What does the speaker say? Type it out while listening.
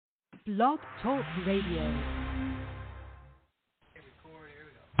Blog Talk Radio.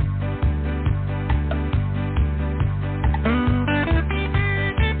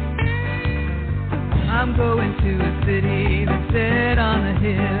 I'm going to a city that's set on a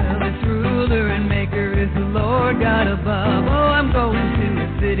hill. Its ruler and maker is the Lord God above. Oh, I'm going to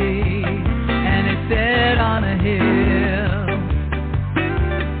a city and it's set on a hill.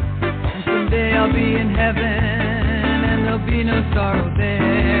 And someday I'll be in heaven and there'll be no sorrow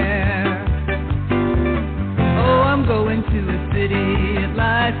there. Oh, I'm going to a city, it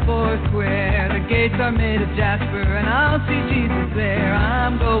lies four square. The gates are made of jasper and I'll see Jesus there.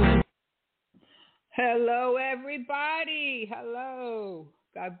 I'm going. Hello, everybody. Hello.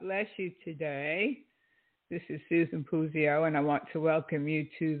 God bless you today. This is Susan Puzio, and I want to welcome you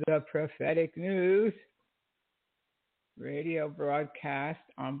to the Prophetic News radio broadcast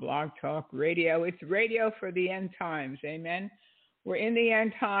on Blog Talk Radio. It's radio for the end times. Amen. We're in the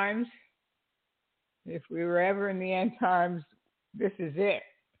end times. If we were ever in the end times, this is it.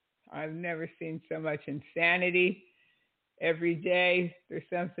 I've never seen so much insanity. Every day there's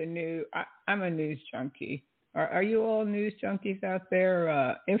something new. I'm a news junkie. Are you all news junkies out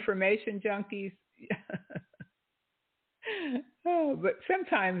there? Information junkies? Oh, but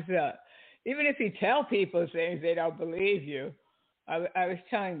sometimes, even if you tell people things, they don't believe you. I was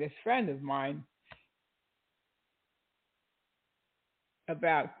telling this friend of mine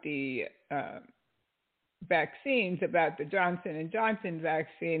about the vaccines, about the Johnson & Johnson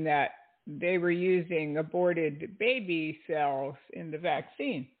vaccine, that they were using aborted baby cells in the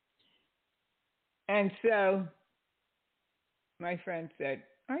vaccine. And so my friend said,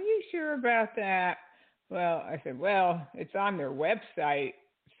 "Are you sure about that?" Well, I said, "Well, it's on their website,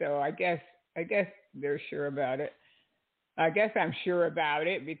 so I guess they're sure about it. I guess I'm sure about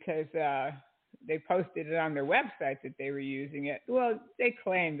it because they posted it on their website that they were using it." Well, they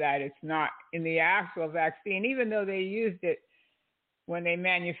claim that it's not in the actual vaccine, even though they used it when they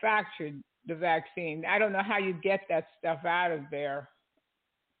manufactured the vaccine. I don't know how you get that stuff out of there.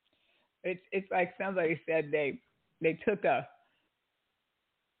 It's like somebody said they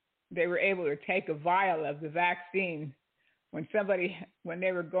were able to take a vial of the vaccine when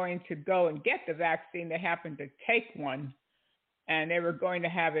they were going to go and get the vaccine. They happened to take one, and they were going to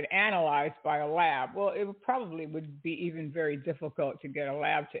have it analyzed by a lab. Well, it probably would be even very difficult to get a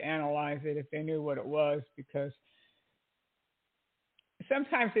lab to analyze it if they knew what it was, because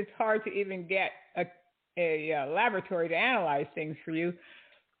sometimes it's hard to even get a laboratory to analyze things for you.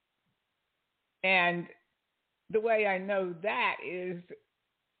 And the way I know that is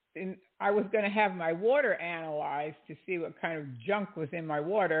I was going to have my water analyzed to see what kind of junk was in my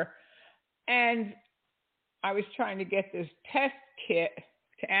water. And I was trying to get this test kit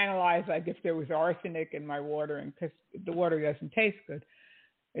to analyze, like, if there was arsenic in my water, and because the water doesn't taste good.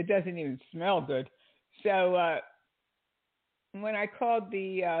 It doesn't even smell good. So when I called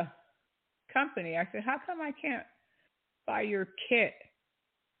the company, I said, "How come I can't buy your kit?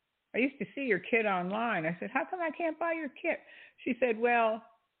 I used to see your kit online." I said, "How come I can't buy your kit?" She said, "Well,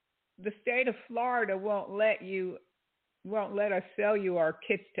 the state of Florida won't let us sell you our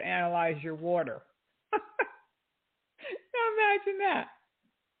kits to analyze your water." Now imagine that.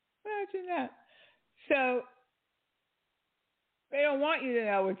 Imagine that. So they don't want you to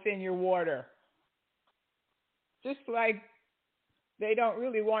know what's in your water. Just like they don't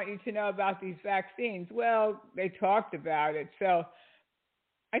really want you to know about these vaccines. Well, they talked about it. So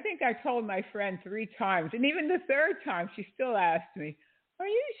I think I told my friend 3 times. And even the third time, she still asked me, "Are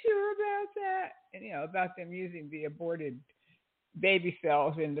you sure about that?" And, about them using the aborted baby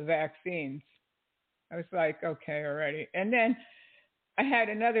cells in the vaccines. I was like, okay, already. And then I had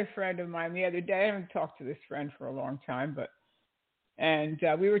another friend of mine the other day. I haven't talked to this friend for a long time, and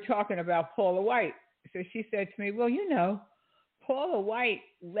we were talking about Paula White. So she said to me, "Well, Paula White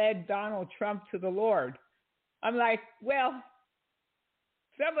led Donald Trump to the Lord." I'm like, well,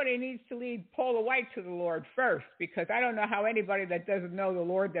 somebody needs to lead Paula White to the Lord first, because I don't know how anybody that doesn't know the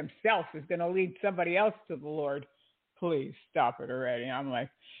Lord themselves is going to lead somebody else to the Lord. Please stop it already. I'm like,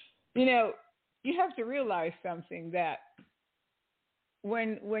 you have to realize something, that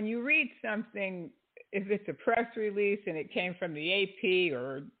when you read something, if it's a press release and it came from the AP,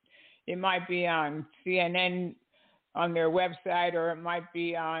 or it might be on CNN on their website, or it might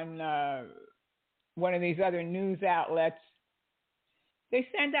be on one of these other news outlets, they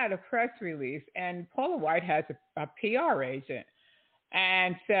send out a press release, and Paula White has a PR agent.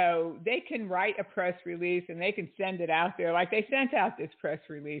 And so they can write a press release and they can send it out there. Like they sent out this press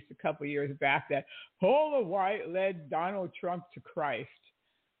release a couple of years back that Paula White led Donald Trump to Christ.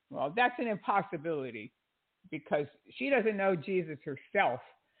 Well, that's an impossibility, because she doesn't know Jesus herself.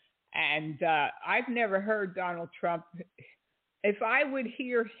 And I've never heard Donald Trump. If I would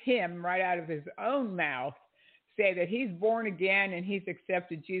hear him right out of his own mouth say that he's born again and he's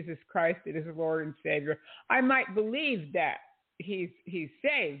accepted Jesus Christ as his Lord and Savior, I might believe that he's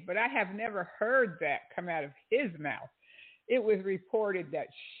saved. But I have never heard that come out of his mouth. It was reported that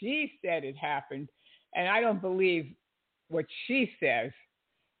she said it happened, and I don't believe what she says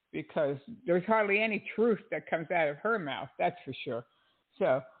because there's hardly any truth that comes out of her mouth, that's for sure.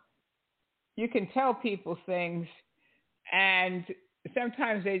 So you can tell people things, and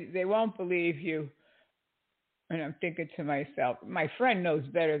sometimes they won't believe you. And I'm thinking to myself, my friend knows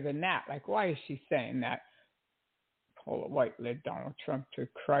better than that. Like, why is she saying that? Call a white-led Donald Trump to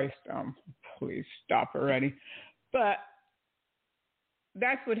Christ. Please stop already. But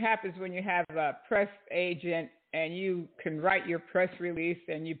that's what happens when you have a press agent and you can write your press release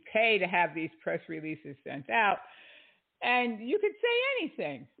and you pay to have these press releases sent out. And you could say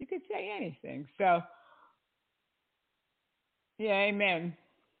anything. You could say anything. So, yeah, amen.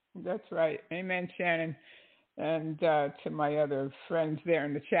 That's right. Amen, Shannon. And to my other friends there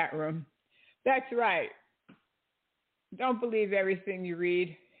in the chat room. That's right. Don't believe everything you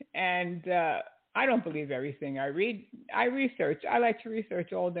read. And I don't believe everything I read. I research. I like to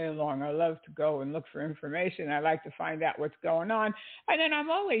research all day long. I love to go and look for information. I like to find out what's going on. And then I'm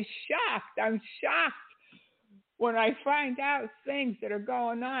always shocked. I'm shocked when I find out things that are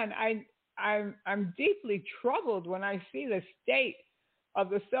going on. I'm deeply troubled when I see the state of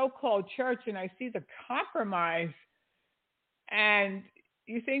the so-called church and I see the compromise. And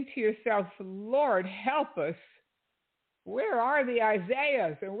you think to yourself, Lord, help us. Where are the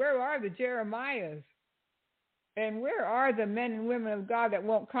Isaiahs and where are the Jeremiahs? And where are the men and women of God that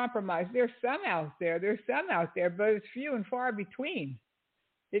won't compromise? There's some out there. There's some out there, but it's few and far between.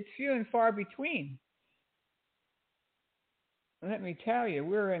 It's few and far between. Let me tell you,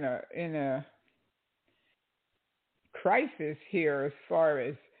 we're in a crisis here as far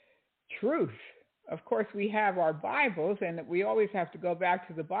as truth. Of course, we have our Bibles, and we always have to go back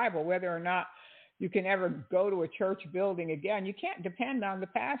to the Bible, whether or not you can ever go to a church building again. You can't depend on the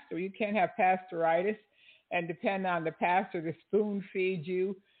pastor. You can't have pastoritis and depend on the pastor to spoon feed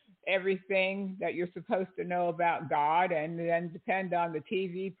you everything that you're supposed to know about God, and then depend on the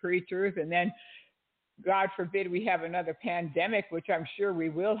TV preachers. And then, God forbid, we have another pandemic, which I'm sure we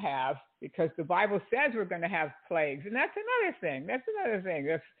will have, because the Bible says we're going to have plagues. And that's another thing.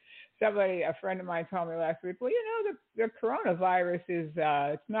 If a friend of mine told me last week, well, the coronavirus is,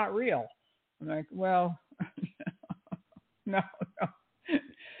 it's not real. I'm like, well, no,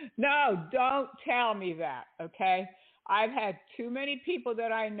 don't tell me that, okay? I've had too many people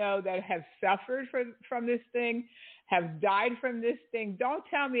that I know that have suffered from this thing, have died from this thing. Don't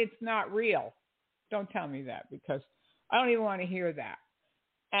tell me it's not real. Don't tell me that, because I don't even want to hear that.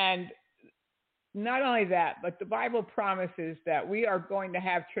 And not only that, but the Bible promises that we are going to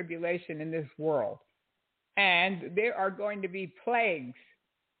have tribulation in this world, and there are going to be plagues.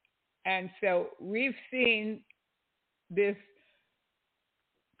 And so we've seen this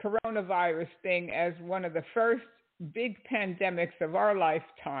coronavirus thing as one of the first big pandemics of our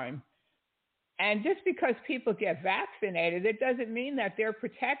lifetime. And just because people get vaccinated, it doesn't mean that they're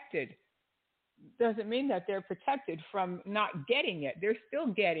protected. Doesn't mean that they're protected from not getting it. They're still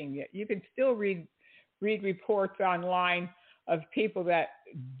getting it. You can still read reports online of people that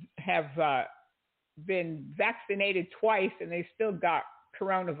have been vaccinated twice and they still got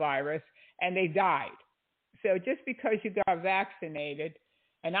coronavirus and they died. So just because you got vaccinated,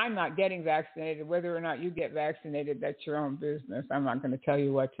 and I'm not getting vaccinated, whether or not you get vaccinated, that's your own business. I'm not going to tell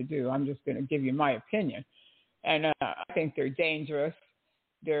you what to do. I'm just going to give you my opinion. And I think they're dangerous.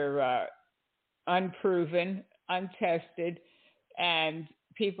 They're unproven, untested, and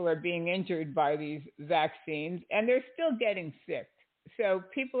people are being injured by these vaccines, and they're still getting sick. So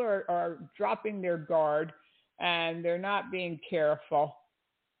people are dropping their guard, and they're not being careful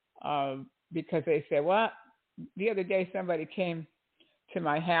because they say, well, the other day somebody came to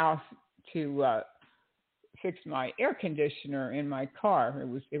my house to fix my air conditioner in my car.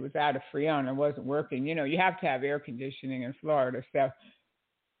 It was out of Freon. It wasn't working. You have to have air conditioning in Florida. So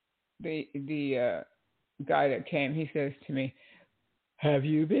the guy that came, he says to me, have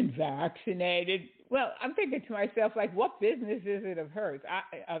you been vaccinated? Well, I'm thinking to myself, like, what business is it of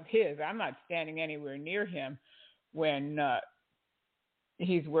his? I'm not standing anywhere near him when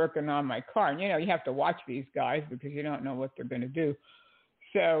he's working on my car. And, you have to watch these guys because you don't know what they're going to do.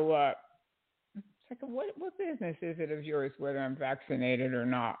 So it's like, what business is it of yours whether I'm vaccinated or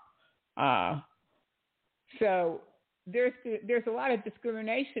not? So there's a lot of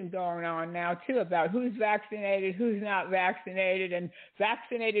discrimination going on now too about who's vaccinated, who's not vaccinated, and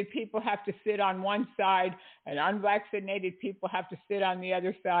vaccinated people have to sit on one side and unvaccinated people have to sit on the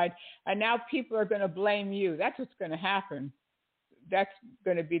other side. And now people are going to blame you. That's what's going to happen. That's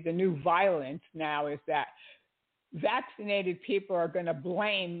going to be the new violence now, is that vaccinated people are going to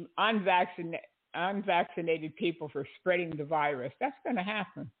blame unvaccinated people for spreading the virus. That's going to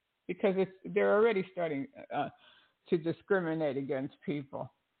happen because they're already starting to discriminate against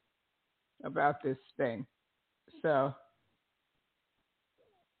people about this thing. So,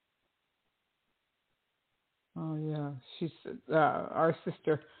 oh yeah, our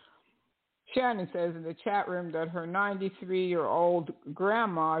sister Shannon says in the chat room that her 93-year-old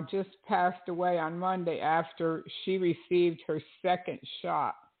grandma just passed away on Monday after she received her second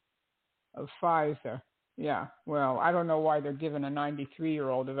shot of Pfizer. Yeah, well, I don't know why they're giving a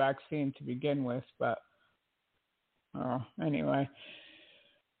 93-year-old a vaccine to begin with, but anyway.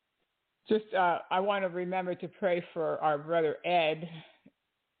 Just I want to remember to pray for our brother Ed.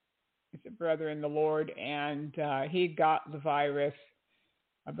 He's a brother in the Lord, and he got the virus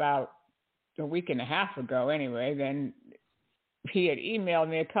about a week and a half ago anyway. Then he had emailed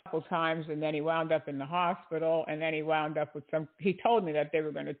me a couple times, and then he wound up in the hospital, and then he wound up with he told me that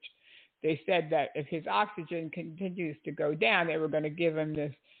they said that if his oxygen continues to go down, they were going to give him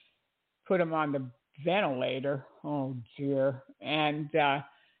put him on the ventilator. Oh dear. And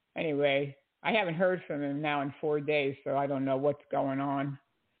anyway, I haven't heard from him now in 4 days, so I don't know what's going on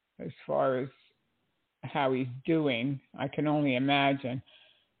as far as how he's doing. I can only imagine,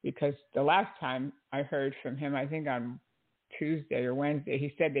 because the last time I heard from him, I think on Tuesday or Wednesday,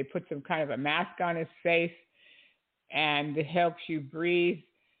 he said they put some kind of a mask on his face and it helps you breathe.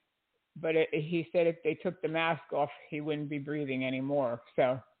 But he said if they took the mask off, he wouldn't be breathing anymore.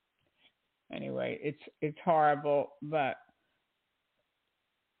 So anyway, it's horrible, but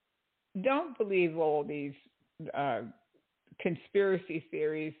don't believe all these conspiracy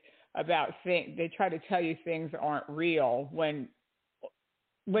theories about things. They try to tell you things aren't real when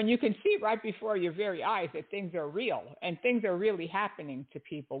you can see right before your very eyes that things are real and things are really happening to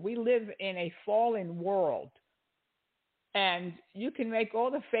people. We live in a fallen world, and you can make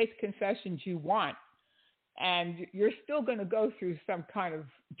all the faith confessions you want, and you're still going to go through some kind of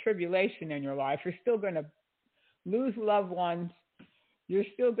tribulation in your life. You're still going to lose loved ones. You're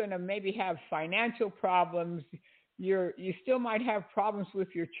still going to maybe have financial problems. You still might have problems with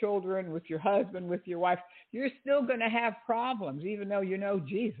your children, with your husband, with your wife. You're still going to have problems, even though you know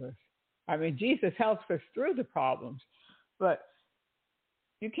Jesus. I mean, Jesus helps us through the problems. But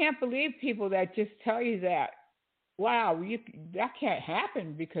you can't believe people that just tell you that, wow, that can't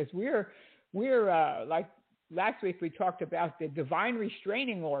happen, because we're like last week we talked about the divine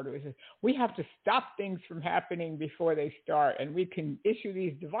restraining orders. We have to stop things from happening before they start, and we can issue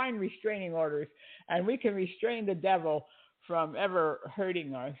these divine restraining orders, and we can restrain the devil from ever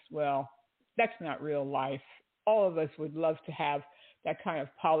hurting us. Well, that's not real life. All of us would love to have that kind of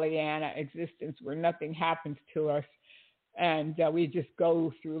Pollyanna existence where nothing happens to us, and we just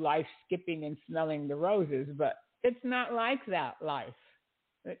go through life skipping and smelling the roses. But it's not like that life.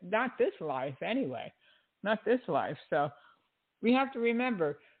 Not this life, anyway. Not this life. So we have to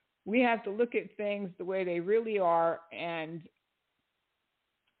remember, we have to look at things the way they really are, and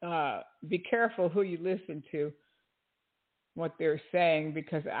be careful who you listen to, what they're saying,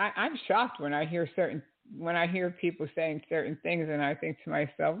 because I'm shocked when I hear people saying certain things, and I think to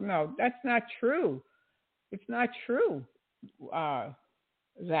myself, no, that's not true. It's not true,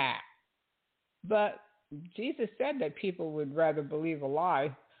 that. But Jesus said that people would rather believe a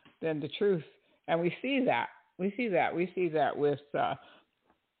lie than the truth. And we see that. We see that with,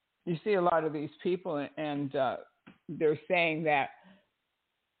 you see a lot of these people, and they're saying that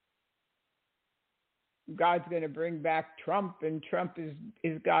God's going to bring back Trump, and Trump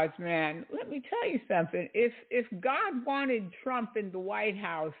is God's man. Let me tell you something. If God wanted Trump in the White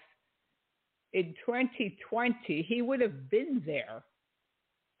House in 2020, he would have been there.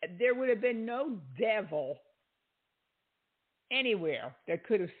 There would have been no devil anywhere that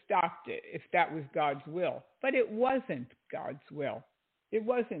could have stopped it if that was God's will. But it wasn't God's will. It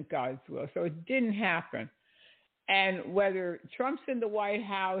wasn't God's will. So it didn't happen. And whether Trump's in the White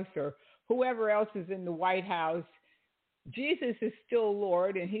House or whoever else is in the White House, Jesus is still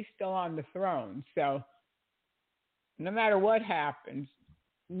Lord, and he's still on the throne. So no matter what happens,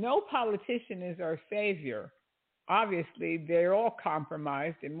 no politician is our savior. Obviously, they're all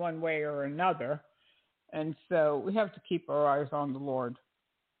compromised in one way or another. And so we have to keep our eyes on the Lord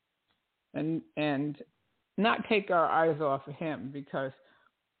and not take our eyes off of him, because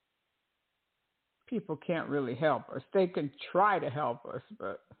people can't really help us. They can try to help us,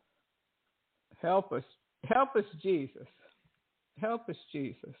 but help us, Jesus. Help us,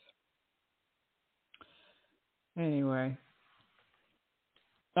 Jesus. Anyway,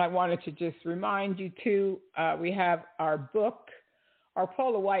 I wanted to just remind you too, we have our book, our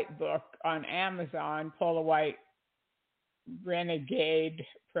Paula White book on Amazon, Paula White, Renegade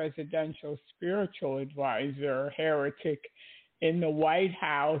Presidential Spiritual Advisor, Heretic in the White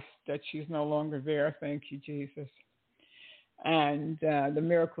House, that she's no longer there, thank you, Jesus. And the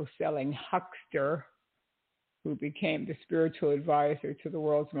miracle-selling huckster, who became the spiritual advisor to the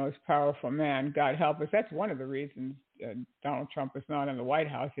world's most powerful man. God help us. That's one of the reasons Donald Trump is not in the White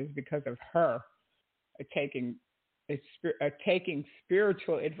House, is because of her taking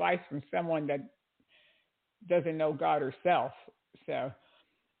spiritual advice from someone that doesn't know God herself. So,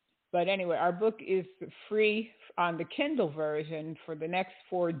 but anyway, our book is free on the Kindle version for the next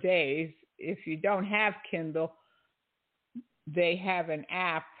 4 days. If you don't have Kindle, they have an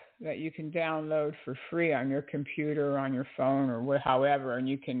app that you can download for free on your computer or on your phone or however, and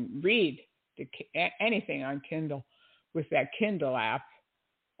you can read anything on Kindle with that Kindle app.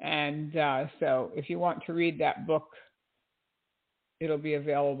 And so if you want to read that book, it'll be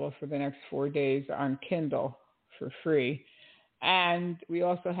available for the next 4 days on Kindle for free. And we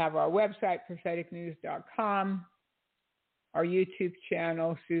also have our website, propheticnews.com, our YouTube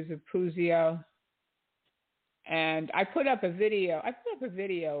channel, Susan Puzio. And I put up a video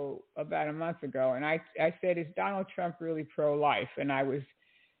about a month ago, and I said, is Donald Trump really pro-life? And I was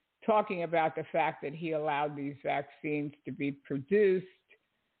talking about the fact that he allowed these vaccines to be produced,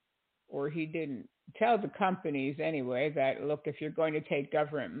 or he didn't tell the companies anyway that, look, if you're going to take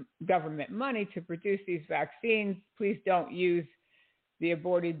government money to produce these vaccines, please don't use the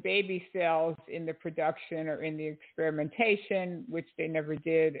aborted baby cells in the production or in the experimentation, which they never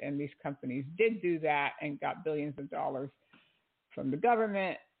did. And these companies did do that and got billions of dollars from the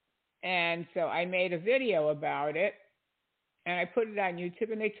government. And so I made a video about it, and I put it on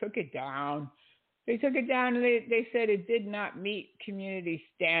YouTube, and they took it down. They took it down, and they said it did not meet community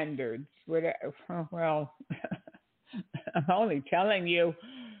standards. Well, I'm only telling you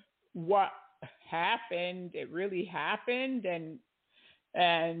what happened. It really happened, and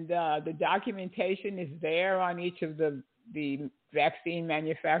the documentation is there on each of the vaccine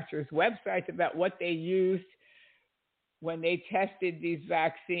manufacturers' websites about what they used when they tested these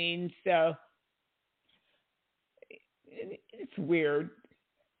vaccines. So it's weird.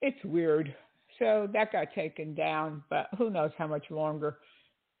 It's weird. So that got taken down, but who knows how much longer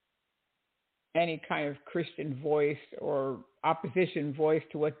any kind of Christian voice or opposition voice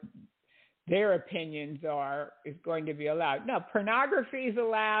to what their opinions are is going to be allowed. No, pornography is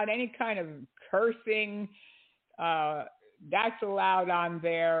allowed. Any kind of cursing, that's allowed on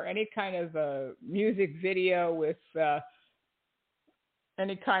there. Any kind of music video with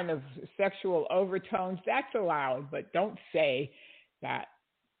any kind of sexual overtones, that's allowed. But don't say that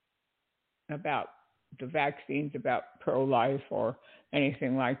about the vaccines, about pro-life or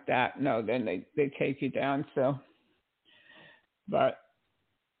anything like that. No, then they take you down. So, but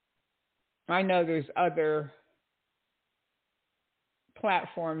I know there's other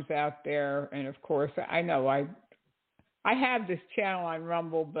platforms out there, and of course, I know I have this channel on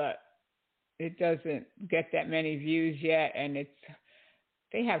Rumble, but it doesn't get that many views yet, and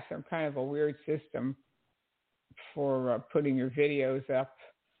they have some kind of a weird system for putting your videos up.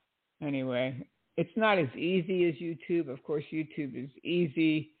 Anyway, it's not as easy as YouTube. Of course, YouTube is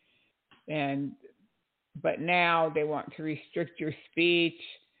easy, but now they want to restrict your speech,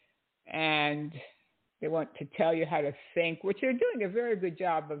 and they want to tell you how to think, which they're doing a very good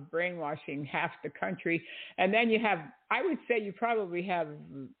job of brainwashing half the country. And then you have, I would say you probably have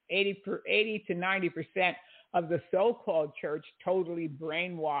 80 to 90% of the so-called church totally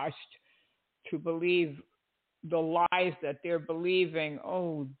brainwashed to believe the lies that they're believing.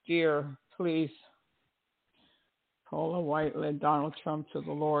 Oh, dear, please. Paula White led Donald Trump to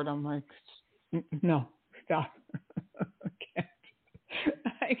the Lord. I'm like, no, stop.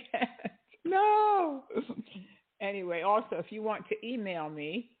 I can't. No. Anyway, also, if you want to email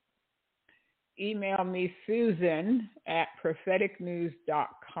me Susan at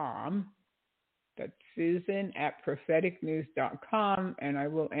propheticnews.com. That's Susan at propheticnews.com, and I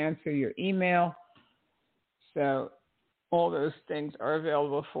will answer your email. So all those things are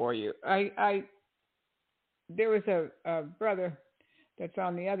available for you. There was a brother that's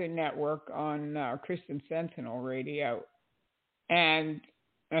on the other network on Christian Sentinel Radio, and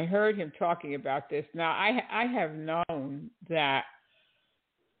I heard him talking about this. Now, I have known that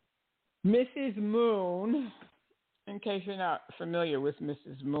Mrs. Moon, in case you're not familiar with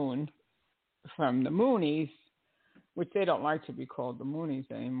Mrs. Moon, from the Moonies, which they don't like to be called the Moonies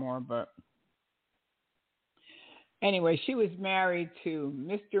anymore, but anyway, she was married to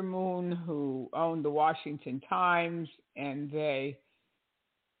Mr. Moon, who owned the Washington Times, and they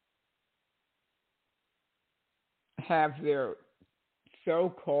have their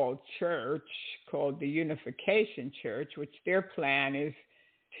so-called church called the Unification Church, which their plan is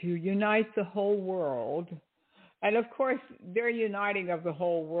to unite the whole world. And of course, their uniting of the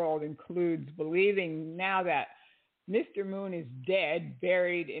whole world includes believing now that Mr. Moon is dead,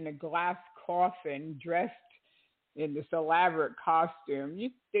 buried in a glass coffin, dressed in this elaborate costume.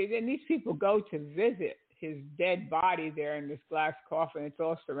 And these people go to visit his dead body there in this glass coffin. It's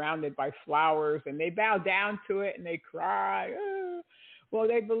all surrounded by flowers, and they bow down to it and they cry. Oh. Well,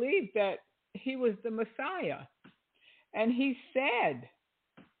 they believe that he was the Messiah. And he said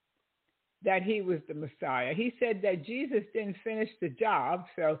that he was the Messiah. He said that Jesus didn't finish the job,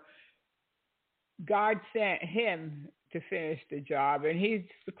 so God sent him to finish the job. And he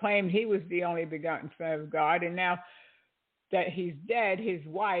claimed he was the only begotten Son of God. And now that he's dead, his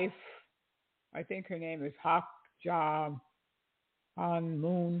wife, I think her name is Hakja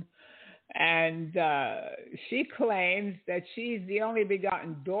Moon, and she claims that she's the only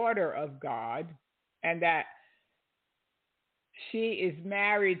begotten daughter of God, and that she is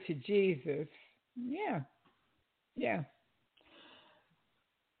married to Jesus. Yeah,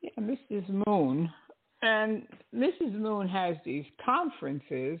 Mrs. Moon. And Mrs. Moon has these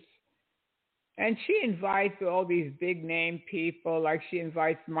conferences, and she invites all these big name people, like she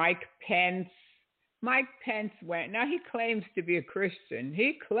invites Mike Pence. Mike Pence went. Now, he claims to be a Christian.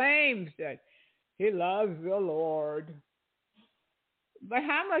 He claims that he loves the Lord. But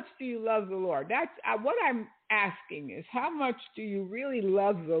how much do you love the Lord? That's what I'm asking is, how much do you really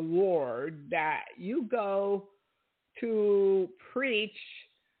love the Lord that you go to preach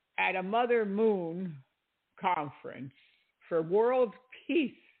at a Mother Moon conference for world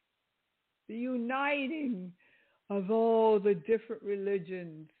peace, the uniting of all the different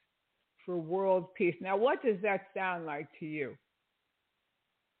religions for world peace? Now, what does that sound like to you?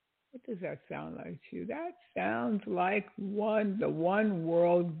 What does that sound like to you? That sounds like the one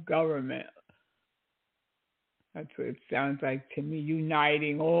world government. That's what it sounds like to me,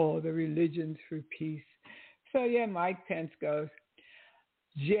 uniting all the religions for peace. So, yeah, Mike Pence goes.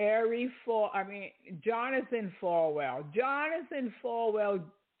 Jonathan Falwell. Jonathan Falwell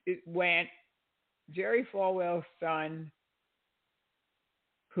went. Jerry Falwell's son,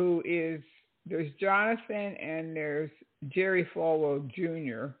 there's Jonathan and there's Jerry Falwell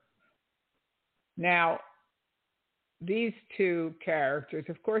Jr. Now, these two characters,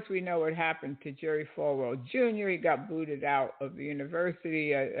 of course, we know what happened to Jerry Falwell Jr. He got booted out of the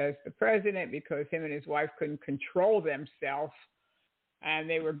university as the president because him and his wife couldn't control themselves. And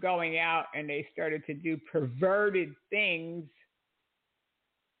they were going out and they started to do perverted things.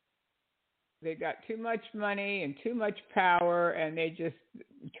 They got too much money and too much power, and they just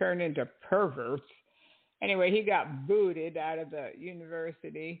turned into perverts. Anyway, he got booted out of the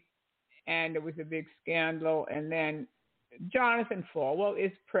university, and it was a big scandal. And then Jonathan Falwell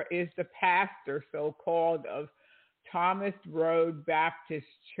is the pastor, so-called, of Thomas Road Baptist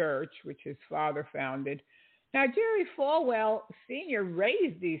Church, which his father founded. Now, Jerry Falwell Sr.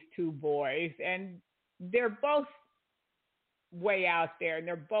 raised these two boys, and they're both way out there, and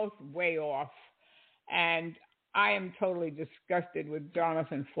they're both way off. And I am totally disgusted with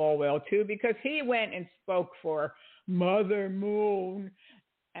Jonathan Falwell, too, because he went and spoke for Mother Moon.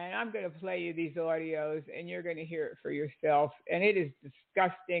 And I'm going to play you these audios, and you're going to hear it for yourself. And it is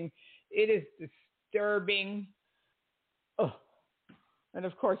disgusting. It is disturbing. Oh. And,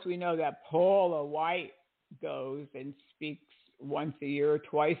 of course, we know that Paula White goes and speaks once a year or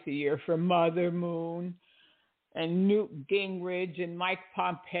twice a year for Mother Moon. And Newt Gingrich and Mike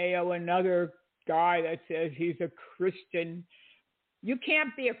Pompeo, another guy that says he's a Christian. You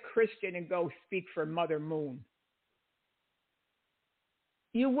can't be a Christian and go speak for Mother Moon.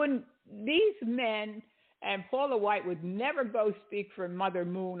 You wouldn't. These men, and Paula White would never go speak for Mother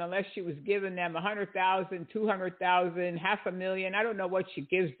Moon unless she was giving them $100,000, $200,000, $500,000. I don't know what she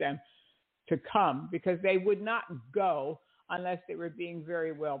gives them to come, because they would not go unless they were being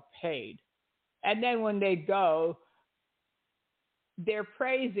very well paid. And then when they go, they're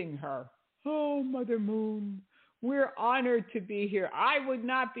praising her. Oh, Mother Moon, we're honored to be here. I would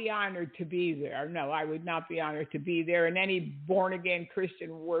not be honored to be there. No, I would not be honored to be there. And any born-again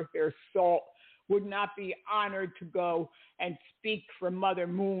Christian worth their salt would not be honored to go and speak for Mother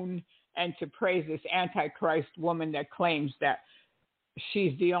Moon and to praise this Antichrist woman that claims that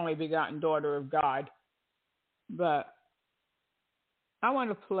she's the only begotten daughter of God. But I want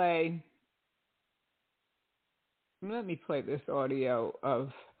to play Let me play this audio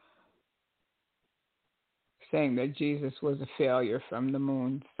of saying that Jesus was a failure from the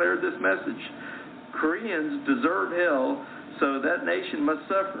moon. Clear this message. Koreans deserve hell, so that nation must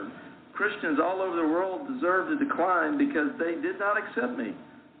suffer. Christians all over the world deserve to decline because they did not accept me.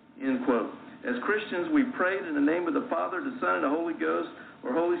 End quote. As Christians, we prayed in the name of the Father, the Son, and the Holy Ghost,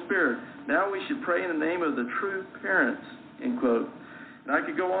 or Holy Spirit. Now we should pray in the name of the true parents. End quote. And I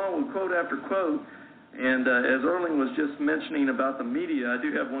could go on with quote after quote. And as Erling was just mentioning about the media, I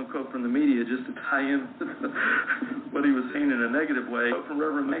do have one quote from the media just to tie in what he was saying in a negative way. A quote from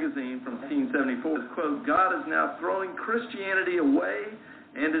Reverend Magazine from 1974, quote, God is now throwing Christianity away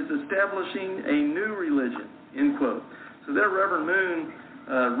and is establishing a new religion, end quote. So there Reverend Moon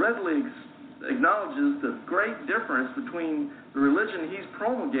readily acknowledges the great difference between the religion he's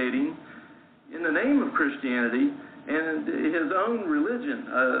promulgating in the name of Christianity and his own religion.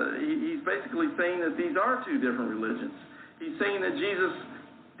 He's basically saying that these are two different religions. He's saying that Jesus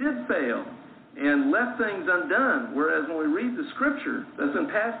did fail and left things undone, whereas when we read the scripture that's been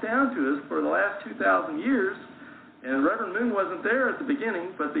passed down to us for the last 2,000 years, and Reverend Moon wasn't there at the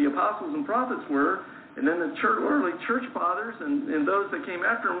beginning, but the apostles and prophets were, and then the early church fathers and those that came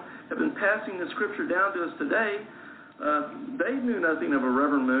after him have been passing the scripture down to us today. They knew nothing of a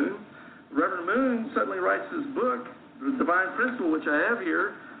Reverend Moon. Reverend Moon suddenly writes this book, The Divine Principle, which I have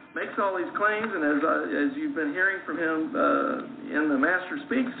here, makes all these claims, and as you've been hearing from him in the Master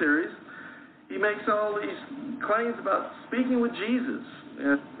Speak series, he makes all these claims about speaking with Jesus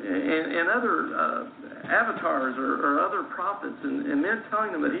and other avatars or other prophets, and then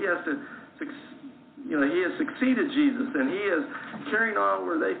telling them that he has to, he has succeeded Jesus, and he is carrying on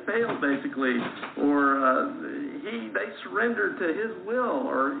where they failed, basically, or they surrendered to his will,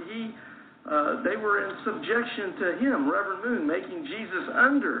 or they were in subjection to him, Reverend Moon, making Jesus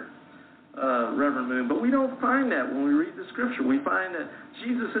under Reverend Moon. But we don't find that when we read the scripture. We find that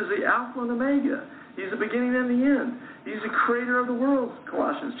Jesus is the Alpha and Omega. He's the beginning and the end. He's the creator of the world,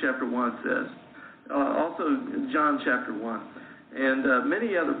 Colossians chapter 1 says. Also John chapter 1. And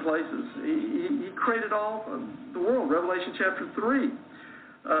many other places. He created all of the world, Revelation chapter 3.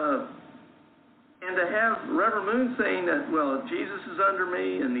 And to have Reverend Moon saying that, well, Jesus is under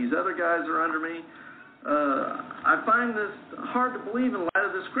me and these other guys are under me, I find this hard to believe in light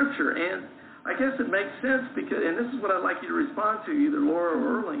of the scripture. And I guess it makes sense because, and this is what I'd like you to respond to, either Laura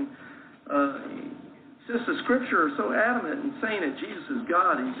or Erling, since the scripture are so adamant in saying that Jesus is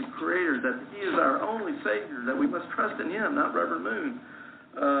God, he's the creator, that he is our only Savior, that we must trust in him, not Reverend Moon.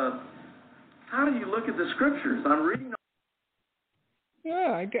 How do you look at the scriptures? I'm reading.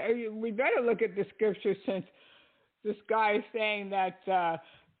 Yeah, we better look at the scriptures since this guy is saying that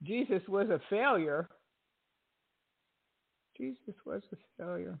Jesus was a failure. Jesus was a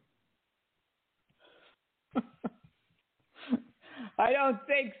failure. I don't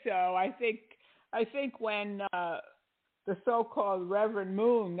think so. I think when the so-called Reverend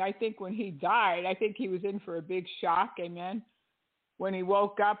Moon, I think when he died, I think he was in for a big shock, amen? When he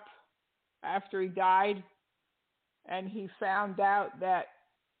woke up after he died and he found out that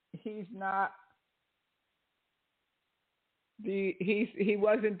he's not he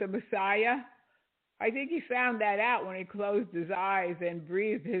wasn't the Messiah. I think he found that out when he closed his eyes and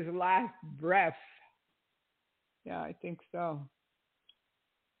breathed his last breath. Yeah, I think so.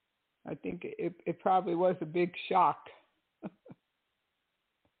 I think it probably was a big shock.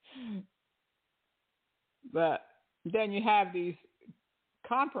 But then you have these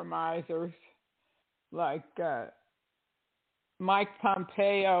compromisers like Mike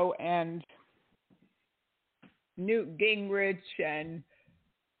Pompeo and Newt Gingrich and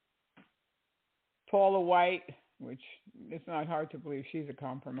Paula White, which it's not hard to believe she's a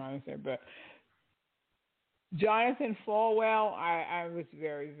compromiser, but Jonathan Falwell, I was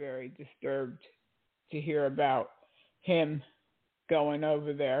very, very disturbed to hear about him going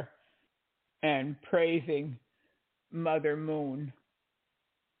over there and praising Mother Moon.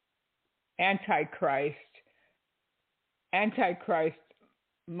 Antichrist,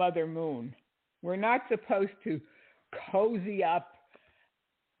 Mother Moon. We're not supposed to cozy up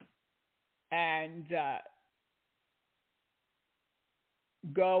and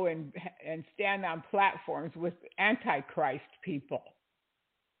go and stand on platforms with Antichrist people.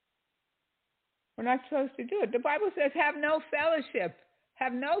 We're not supposed to do it. The Bible says have no fellowship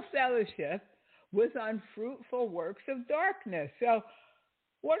with unfruitful works of darkness. So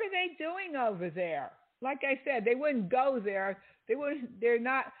what are they doing over there? Like I said, they wouldn't go there. They wouldn't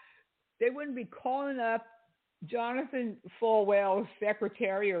be calling up Jonathan Falwell's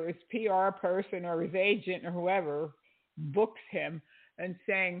secretary or his PR person or his agent or whoever books him and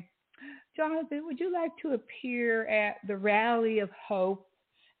saying, Jonathan, would you like to appear at the Rally of Hope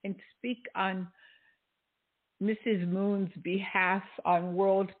and speak on Mrs. Moon's behalf on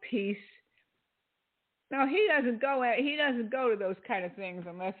world peace? No, he doesn't go to those kind of things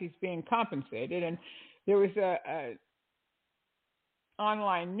unless he's being compensated. And there was a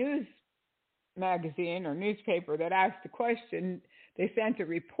online news magazine or newspaper that asked the question. They sent a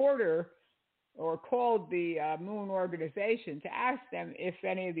reporter or called the Moon organization to ask them if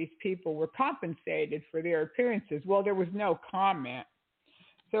any of these people were compensated for their appearances. Well, there was no comment.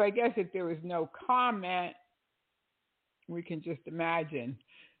 So I guess if there was no comment, we can just imagine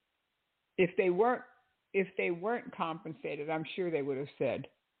if they weren't compensated, I'm sure they would have said,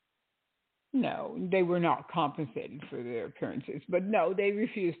 no, they were not compensated for their appearances. But no, they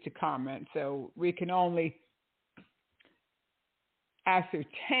refused to comment. So we can only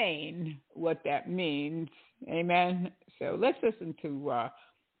ascertain what that means. Amen. So let's listen to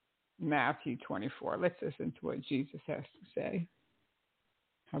Matthew 24. Let's listen to what Jesus has to say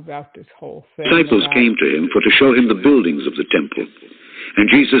about this whole thing. The disciples came to him for to show him the buildings of the temple. And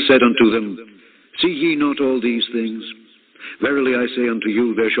Jesus said unto them, See ye not all these things? Verily I say unto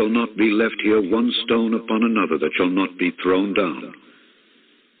you, there shall not be left here one stone upon another that shall not be thrown down.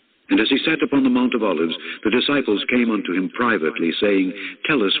 And as he sat upon the Mount of Olives, the disciples came unto him privately, saying,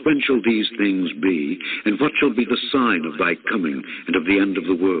 Tell us, when shall these things be, and what shall be the sign of thy coming, and of the end of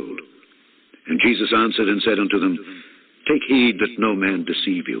the world? And Jesus answered and said unto them, Take heed that no man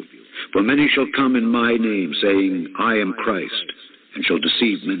deceive you. For many shall come in my name, saying, I am Christ, and shall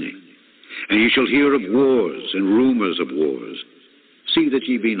deceive many. And ye shall hear of wars and rumors of wars. See that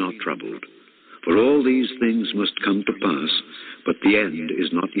ye be not troubled. For all these things must come to pass, but the end is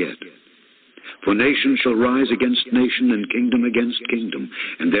not yet. For nation shall rise against nation, and kingdom against kingdom,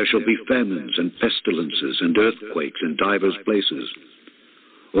 and there shall be famines and pestilences and earthquakes in divers places.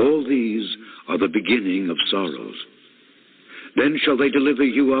 All these are the beginning of sorrows. Then shall they deliver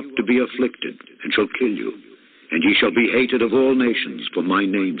you up to be afflicted, and shall kill you, and ye shall be hated of all nations for my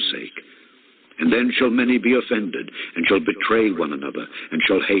name's sake. And then shall many be offended, and shall betray one another, and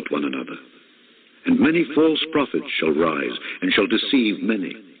shall hate one another. And many false prophets shall rise, and shall deceive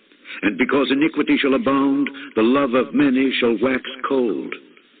many. And because iniquity shall abound, the love of many shall wax cold.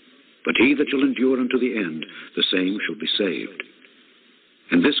 But he that shall endure unto the end, the same shall be saved.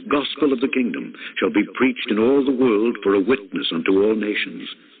 And this gospel of the kingdom shall be preached in all the world for a witness unto all nations,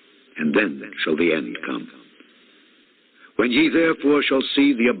 and then shall the end come. When ye therefore shall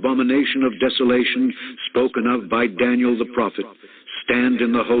see the abomination of desolation spoken of by Daniel the prophet stand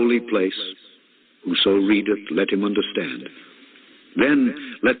in the holy place, whoso readeth, let him understand.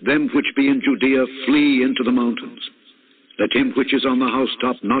 Then let them which be in Judea flee into the mountains. Let him which is on the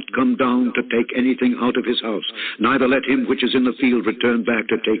housetop not come down to take anything out of his house, neither let him which is in the field return back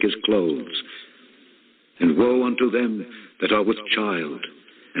to take his clothes. And woe unto them that are with child,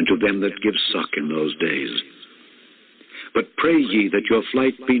 and to them that give suck in those days. But pray ye that your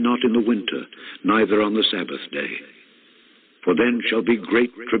flight be not in the winter, neither on the Sabbath day. For then shall be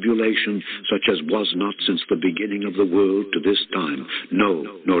great tribulation, such as was not since the beginning of the world to this time,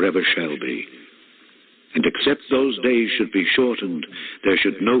 no, nor ever shall be. And except those days should be shortened, there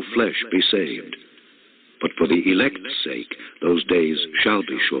should no flesh be saved. But for the elect's sake, those days shall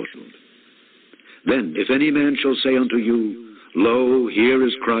be shortened. Then, if any man shall say unto you, Lo, here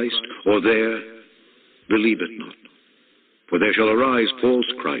is Christ, or there, believe it not. For there shall arise false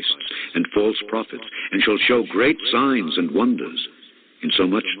Christs and false prophets, and shall show great signs and wonders,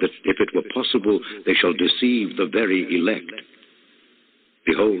 insomuch that if it were possible, they shall deceive the very elect.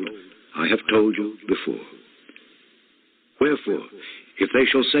 Behold, I have told you before. Wherefore, if they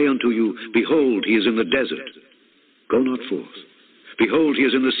shall say unto you, Behold, he is in the desert, go not forth. Behold, he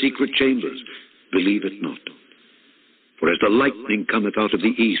is in the secret chambers, believe it not. For as the lightning cometh out of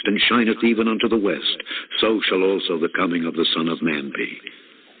the east, and shineth even unto the west, so shall also the coming of the Son of Man be.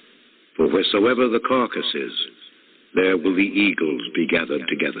 For wheresoever the carcass is, there will the eagles be gathered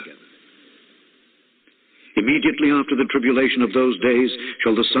together. Immediately after the tribulation of those days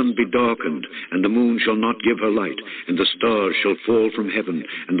shall the sun be darkened, and the moon shall not give her light, and the stars shall fall from heaven,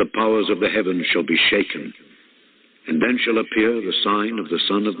 and the powers of the heavens shall be shaken. And then shall appear the sign of the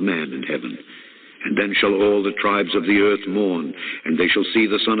Son of Man in heaven. And then shall all the tribes of the earth mourn, and they shall see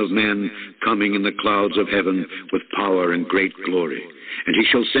the Son of Man coming in the clouds of heaven with power and great glory. And he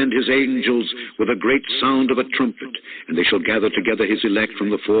shall send his angels with a great sound of a trumpet, and they shall gather together his elect from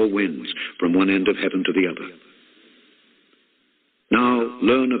the four winds, from one end of heaven to the other. Now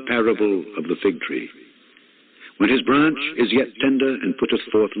learn a parable of the fig tree. When his branch is yet tender and putteth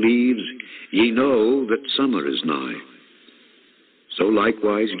forth leaves, ye know that summer is nigh. so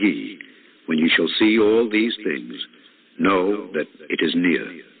likewise ye, when ye shall see all these things, know that it is near,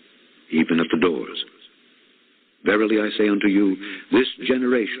 even at the doors. Verily I say unto you, this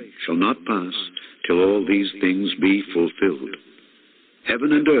generation shall not pass till all these things be fulfilled.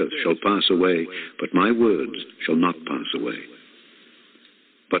 Heaven and earth shall pass away, but my words shall not pass away.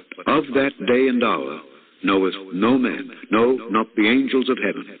 But of that day and hour knoweth no man, no, not the angels of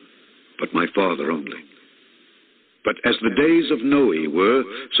heaven, but my Father only. But as the days of Noe were,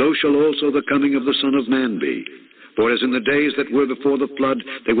 so shall also the coming of the Son of Man be. For as in the days that were before the flood,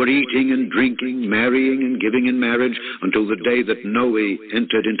 they were eating and drinking, marrying and giving in marriage, until the day that Noe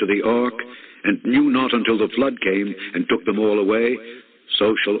entered into the ark, and knew not until the flood came, and took them all away,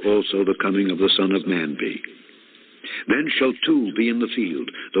 so shall also the coming of the Son of Man be. Then shall two be in the field,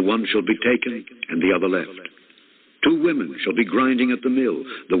 the one shall be taken, and the other left. Two women shall be grinding at the mill,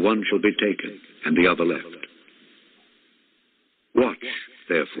 the one shall be taken, and the other left. Watch,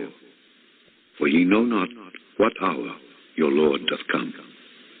 therefore, for ye know not what hour your Lord doth come.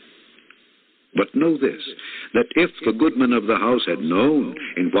 But know this, that if the goodman of the house had known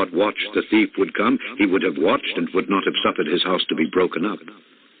in what watch the thief would come, he would have watched and would not have suffered his house to be broken up.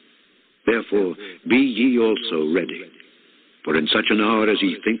 Therefore be ye also ready, for in such an hour as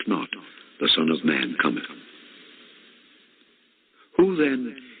ye think not, the Son of Man cometh. Who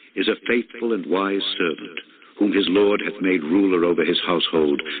then is a faithful and wise servant, whom his Lord hath made ruler over his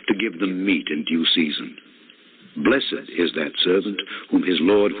household, to give them meat in due season? Blessed is that servant, whom his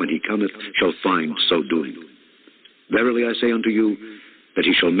Lord, when he cometh, shall find so doing. Verily I say unto you, that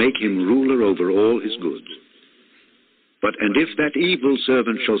he shall make him ruler over all his goods. And if that evil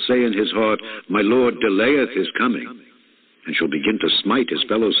servant shall say in his heart, my Lord delayeth his coming, and shall begin to smite his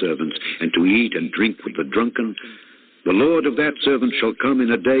fellow servants, and to eat and drink with the drunken, the Lord of that servant shall come in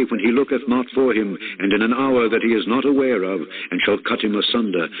a day when he looketh not for him, and in an hour that he is not aware of, and shall cut him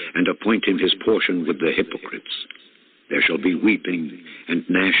asunder, and appoint him his portion with the hypocrites. There shall be weeping and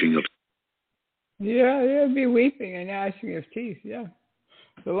gnashing of... Yeah, there'll be weeping and gnashing of teeth, yeah.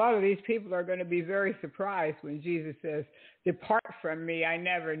 A lot of these people are going to be very surprised when Jesus says, depart from me, I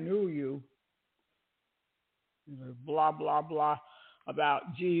never knew you. Blah, blah, blah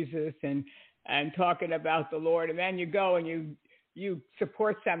about Jesus and talking about the Lord, and then you go and you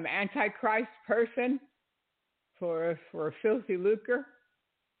support some antichrist person for a filthy lucre.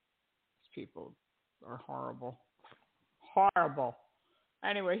 These people are horrible. Horrible.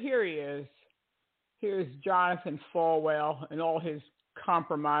 Anyway, here he is. Here's Jonathan Falwell and all his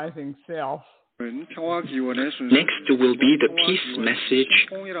compromising self. Next will be the peace message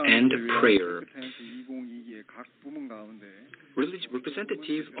and prayer.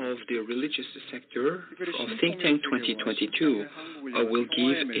 Representative of the religious sector of Think Tank 2022 will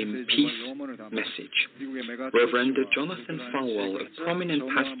give a peace message. Reverend Jonathan Falwell, a prominent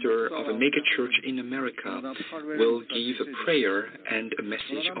pastor of a megachurch in America, will give a prayer and a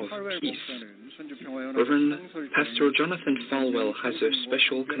message of peace. Reverend Pastor Jonathan Falwell has a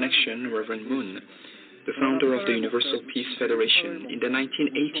special connection, Reverend Moon, the founder of the Universal Peace Federation. In the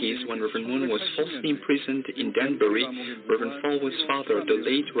 1980s, when Reverend Moon was falsely imprisoned in Danbury, Reverend Falwell's father, the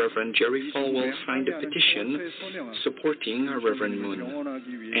late Reverend Jerry Falwell, signed a petition supporting Reverend Moon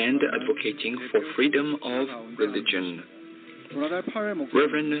and advocating for freedom of religion.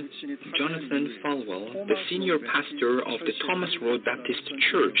 Reverend Jonathan Falwell, the senior pastor of the Thomas Road Baptist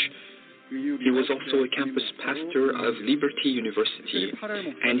Church, he was also a campus pastor of Liberty University,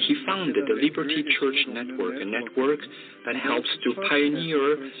 and he founded the Liberty Church Network, a network that helps to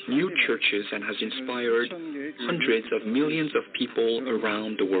pioneer new churches and has inspired hundreds of millions of people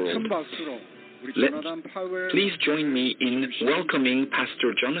around the world. Please join me in welcoming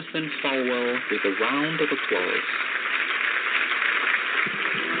Pastor Jonathan Falwell with a round of applause.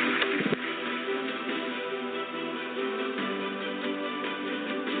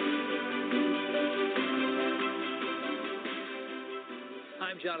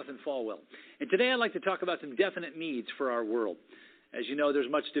 Jonathan Falwell. And today I'd like to talk about some definite needs for our world. As you know, there's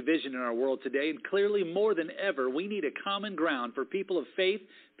much division in our world today, and clearly more than ever, we need a common ground for people of faith,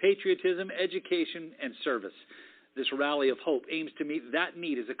 patriotism, education, and service. This rally of hope aims to meet that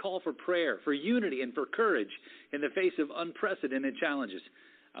need as a call for prayer, for unity, and for courage in the face of unprecedented challenges.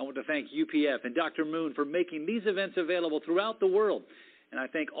 I want to thank UPF and Dr. Moon for making these events available throughout the world, and I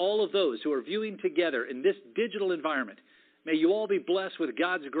thank all of those who are viewing together in this digital environment. May you all be blessed with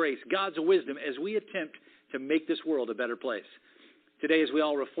God's grace, God's wisdom, as we attempt to make this world a better place. Today, as we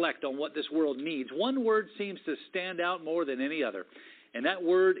all reflect on what this world needs, one word seems to stand out more than any other, and that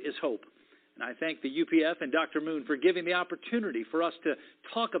word is hope. And I thank the UPF and Dr. Moon for giving the opportunity for us to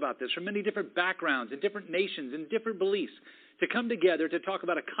talk about this from many different backgrounds and different nations and different beliefs, to come together to talk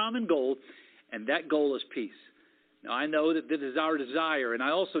about a common goal, and that goal is peace. Now, I know that this is our desire, and I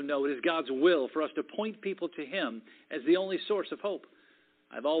also know it is God's will for us to point people to Him as the only source of hope.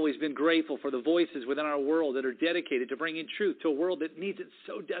 I've always been grateful for the voices within our world that are dedicated to bringing truth to a world that needs it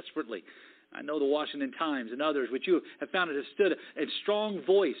so desperately. I know the Washington Times and others, which you have found it has stood a strong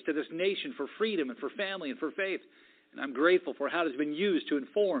voice to this nation for freedom and for family and for faith. And I'm grateful for how it has been used to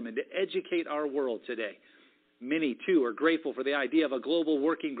inform and to educate our world today. Many, too, are grateful for the idea of a global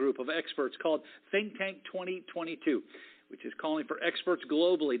working group of experts called Think Tank 2022, which is calling for experts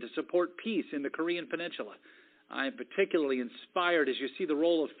globally to support peace in the Korean Peninsula. I am particularly inspired as you see the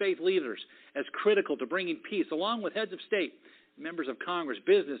role of faith leaders as critical to bringing peace, along with heads of state, members of Congress,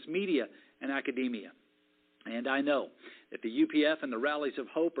 business, media, and academia. And I know that the UPF and the Rallies of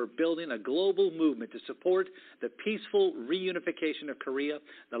Hope are building a global movement to support the peaceful reunification of Korea,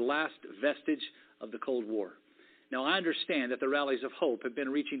 the last vestige of the Cold War. Now, I understand that the Rallies of Hope have been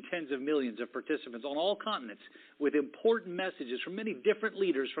reaching tens of millions of participants on all continents with important messages from many different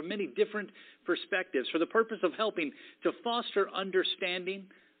leaders, from many different perspectives, for the purpose of helping to foster understanding,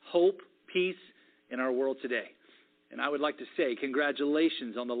 hope, peace in our world today. And I would like to say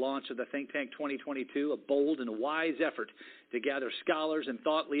congratulations on the launch of the Think Tank 2022, a bold and wise effort to gather scholars and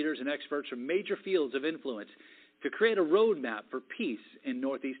thought leaders and experts from major fields of influence to create a roadmap for peace in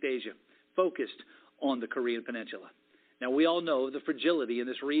Northeast Asia, focused on the Korean Peninsula. Now, we all know the fragility in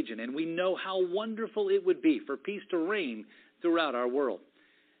this region, and we know how wonderful it would be for peace to reign throughout our world.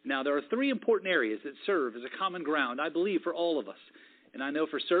 Now, there are three important areas that serve as a common ground, I believe, for all of us. And I know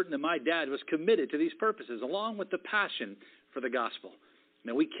for certain that my dad was committed to these purposes, along with the passion for the gospel.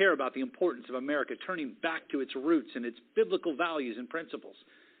 Now, we care about the importance of America turning back to its roots and its biblical values and principles.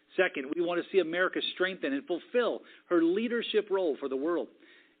 Second, we want to see America strengthen and fulfill her leadership role for the world.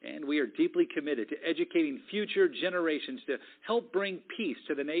 And we are deeply committed to educating future generations to help bring peace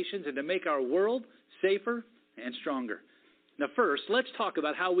to the nations and to make our world safer and stronger. Now, first, let's talk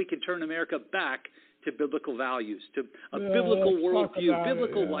about how we can turn America back to biblical values, to a biblical worldview,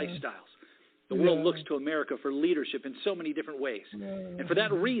 biblical lifestyles. The world looks to America for leadership in so many different ways. And for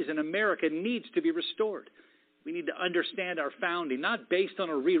that reason, America needs to be restored. We need to understand our founding, not based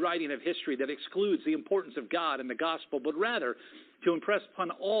on a rewriting of history that excludes the importance of God and the gospel, but rather to impress upon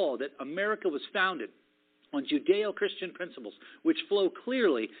all that America was founded on Judeo-Christian principles, which flow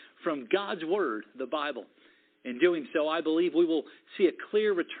clearly from God's Word, the Bible. In doing so, I believe we will see a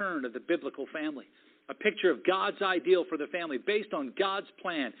clear return of the biblical family, a picture of God's ideal for the family based on God's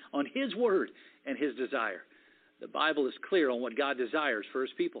plan, on His Word and His desire. The Bible is clear on what God desires for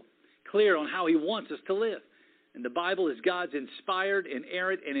His people, clear on how He wants us to live. And the Bible is God's inspired,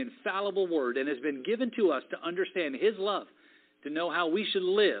 inerrant, and infallible Word, and has been given to us to understand His love, to know how we should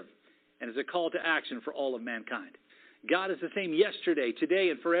live, and is a call to action for all of mankind. God is the same yesterday,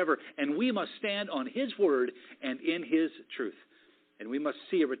 today, and forever, and we must stand on His Word and in His truth. And we must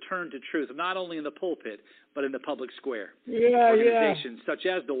see a return to truth, not only in the pulpit, but in the public square. Organizations such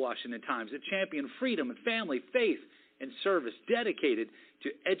as the Washington Times that champion freedom and family, faith, and service dedicated to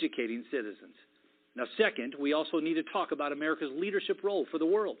educating citizens. Now, second, we also need to talk about America's leadership role for the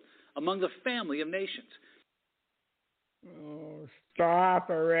world among the family of nations. Oh, stop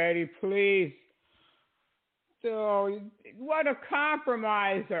already, please. So, what a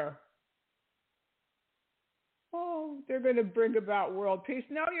compromiser. Oh, they're going to bring about world peace.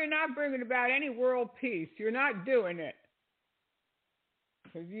 No, you're not bringing about any world peace. You're not doing it.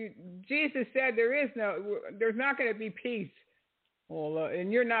 Jesus said there's not going to be peace. Well,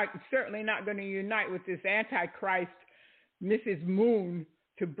 and you're certainly not going to unite with this Antichrist, Mrs. Moon,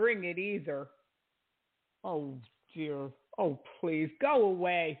 to bring it either. Oh, dear. Oh, please, go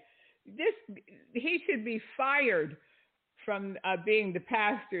away. He should be fired from being the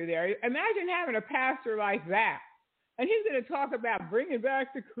pastor there. Imagine having a pastor like that. And he's going to talk about bringing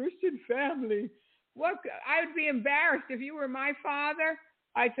back the Christian family. I would be embarrassed if you were my father.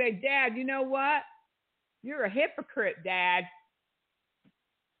 I'd say, Dad, you know what? You're a hypocrite, Dad.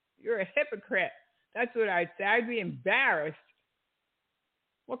 You're a hypocrite. That's what I'd say. I'd be embarrassed.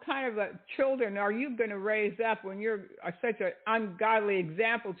 What kind of children are you going to raise up when you're such an ungodly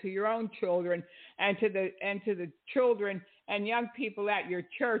example to your own children and to the children and young people at your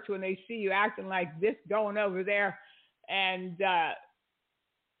church when they see you acting like this, going over there and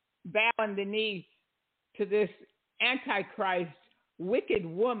bowing the knee to this Antichrist, wicked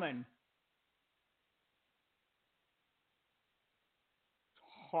woman?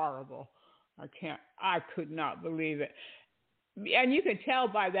 Horrible. I could not believe it. and you can tell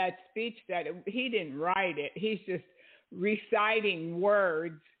by that speech that he didn't write it. He's just reciting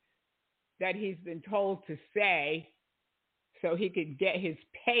words that he's been told to say so he could get his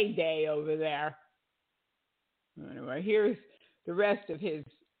payday over there. Anyway, here's the rest of his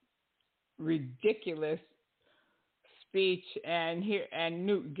ridiculous speech, and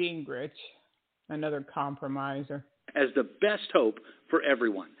Newt Gingrich, another compromiser. As the best hope for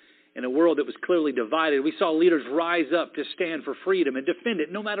everyone. In a world that was clearly divided, we saw leaders rise up to stand for freedom and defend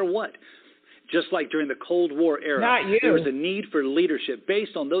it no matter what. Just like during the Cold War era, there was a need for leadership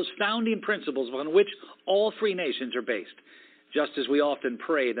based on those founding principles on which all free nations are based. Just as we often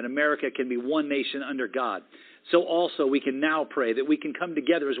pray that America can be one nation under God, so also we can now pray that we can come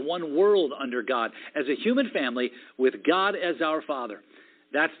together as one world under God, as a human family with God as our Father.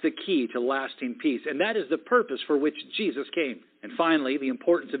 That's the key to lasting peace, and that is the purpose for which Jesus came. And finally, the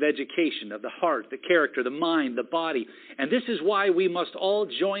importance of education, of the heart, the character, the mind, the body. And this is why we must all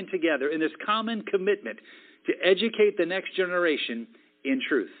join together in this common commitment to educate the next generation in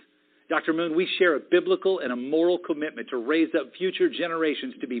truth. Dr. Moon, we share a biblical and a moral commitment to raise up future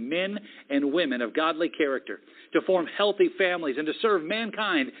generations to be men and women of godly character, to form healthy families, and to serve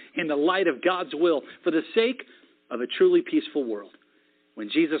mankind in the light of God's will for the sake of a truly peaceful world. When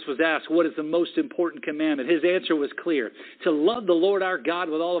Jesus was asked what is the most important commandment, his answer was clear: to love the Lord our God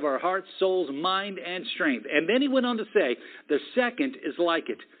with all of our hearts, souls, mind, and strength. And then he went on to say, the second is like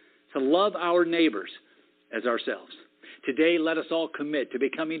it, to love our neighbors as ourselves. Today, let us all commit to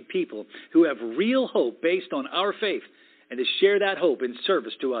becoming people who have real hope based on our faith and to share that hope in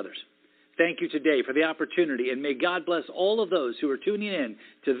service to others. Thank you today for the opportunity, and may God bless all of those who are tuning in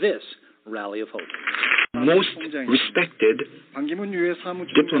to this Rally of Hope. Most respected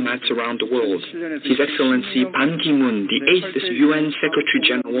diplomats around the world, His Excellency Ban Ki-moon, the 8th UN Secretary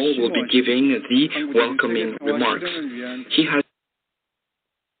General, will be giving the welcoming remarks. He has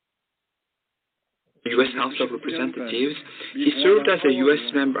U.S. House of Representatives. He served as a U.S.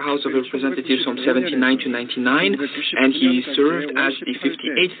 House of Representatives from 1979 to 1999, and he served as the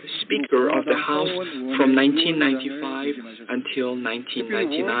 58th Speaker of the House from 1995 until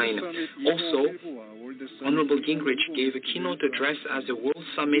 1999. Also, Honorable Gingrich gave a keynote address at the World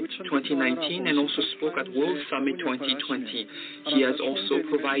Summit 2019 and also spoke at World Summit 2020. He has also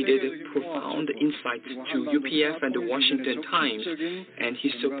provided profound insights to UPF and the Washington Times, and he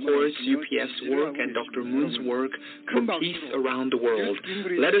supports UPF's work and Dr. Moon's work for peace around the world.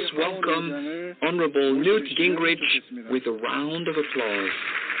 Let us welcome Honorable Newt Gingrich with a round of applause.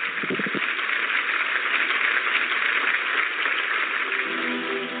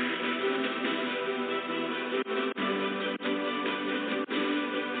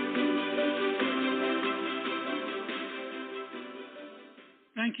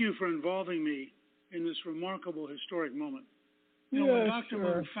 Thank you for involving me in this remarkable historic moment. You know, when Dr.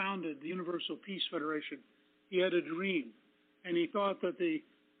 Moon founded the Universal Peace Federation, he had a dream, and he thought that the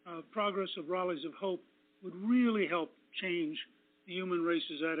progress of Rallies of Hope would really help change the human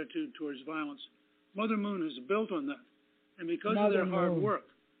race's attitude towards violence. Mother Moon has built on that, and because of their hard work,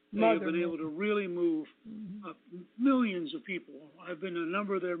 they have been able to really move millions of people. I've been to a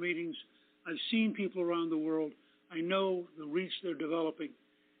number of their meetings. I've seen people around the world. I know the reach they're developing.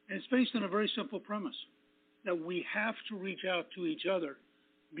 And it's based on a very simple premise, that we have to reach out to each other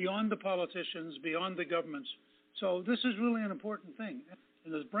beyond the politicians, beyond the governments. So this is really an important thing.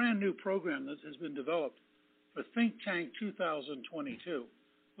 And this brand new program that has been developed for Think Tank 2022,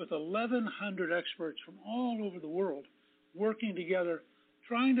 with 1,100 experts from all over the world working together,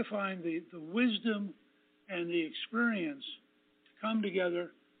 trying to find the wisdom and the experience to come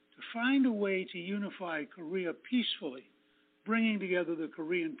together to find a way to unify Korea peacefully, bringing together the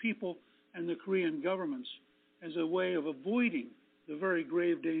Korean people and the Korean governments as a way of avoiding the very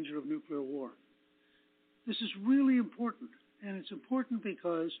grave danger of nuclear war. This is really important, and it's important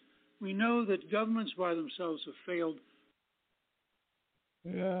because we know that governments by themselves have failed.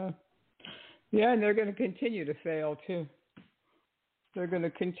 Yeah, and they're going to continue to fail, too. They're going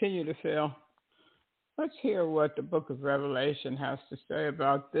to continue to fail. Let's hear what the book of Revelation has to say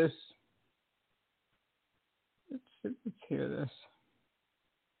about this. Let's hear this.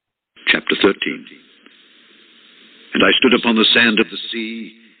 Chapter 13. And I stood upon the sand of the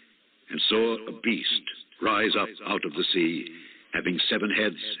sea, and saw a beast rise up out of the sea, having 7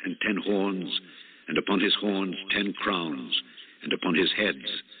 heads and 10 horns, and upon his horns 10 crowns, and upon his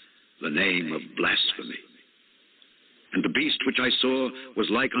heads the name of blasphemy. And the beast which I saw was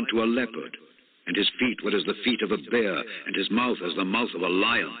like unto a leopard, and his feet were as the feet of a bear, and his mouth as the mouth of a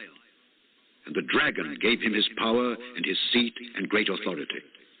lion. And the dragon gave him his power, and his seat, and great authority.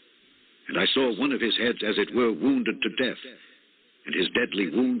 And I saw one of his heads as it were wounded to death, and his deadly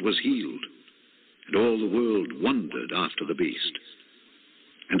wound was healed, and all the world wondered after the beast.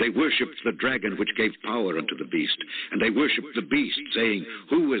 And they worshipped the dragon which gave power unto the beast, and they worshipped the beast, saying,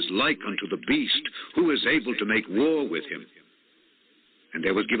 Who is like unto the beast? Who is able to make war with him? And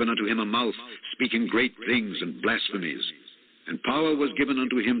there was given unto him a mouth, speaking great things and blasphemies, and power was given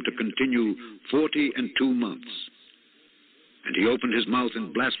unto him to continue 42 months. And he opened his mouth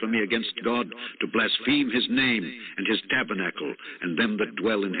in blasphemy against God, to blaspheme his name and his tabernacle, and them that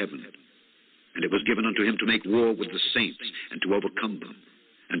dwell in heaven. And it was given unto him to make war with the saints, and to overcome them.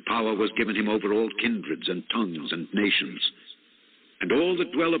 And power was given him over all kindreds and tongues and nations. And all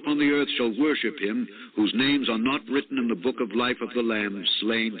that dwell upon the earth shall worship him, whose names are not written in the book of life of the Lamb,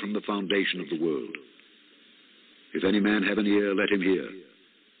 slain from the foundation of the world. If any man have an ear, let him hear.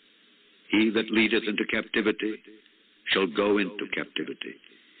 He that leadeth into captivity shall go into captivity.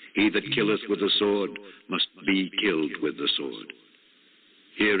 He that killeth with the sword must be killed with the sword.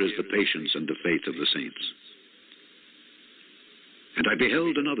 Here is the patience and the faith of the saints. And I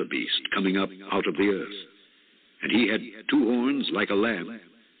beheld another beast coming up out of the earth, and he had 2 horns like a lamb,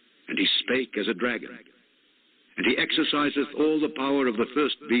 and he spake as a dragon. And he exerciseth all the power of the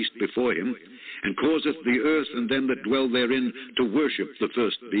first beast before him, and causeth the earth and them that dwell therein to worship the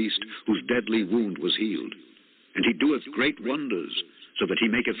first beast, whose deadly wound was healed. And he doeth great wonders, so that he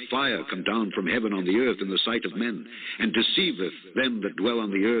maketh fire come down from heaven on the earth in the sight of men, and deceiveth them that dwell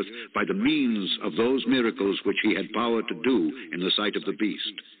on the earth by the means of those miracles which he had power to do in the sight of the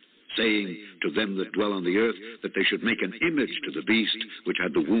beast, saying to them that dwell on the earth that they should make an image to the beast which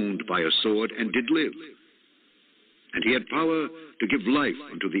had the wound by a sword, and did live. And he had power to give life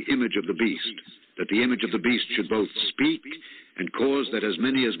unto the image of the beast, that the image of the beast should both speak, and cause that as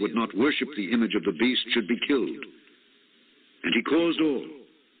many as would not worship the image of the beast should be killed. And he caused all,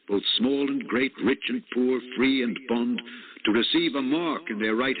 both small and great, rich and poor, free and bond, to receive a mark in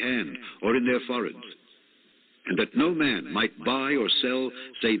their right hand or in their foreheads, and that no man might buy or sell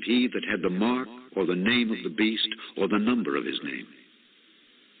save he that had the mark or the name of the beast or the number of his name.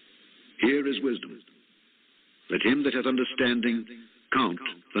 Here is wisdom. Let him that hath understanding count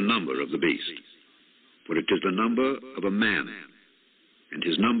the number of the beast, for it is the number of a man, and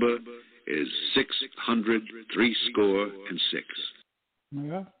his number is 666.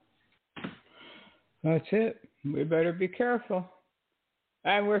 Yeah, that's it. We better be careful.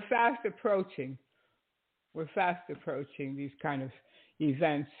 And we're fast approaching. We're fast approaching these kind of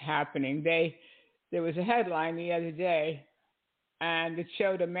events happening. There was a headline the other day, and it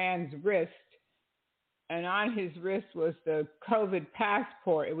showed a man's wrist, and on his wrist was the COVID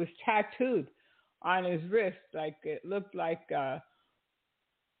passport. It was tattooed on his wrist, like it looked like a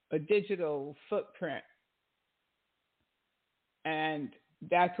digital footprint. And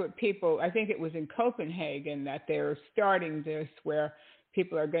that's what people, I think it was in Copenhagen that they're starting this, where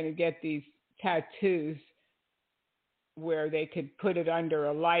people are going to get these tattoos where they could put it under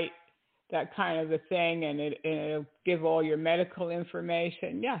a light, that kind of a thing, and it'll give all your medical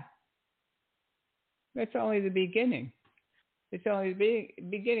information. Yeah. That's only the beginning. It's only the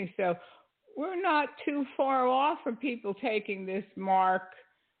beginning. So we're not too far off from people taking this mark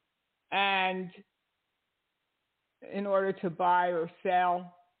and in order to buy or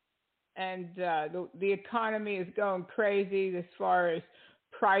sell. And the economy is going crazy as far as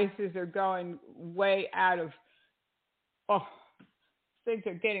prices are going way out of, things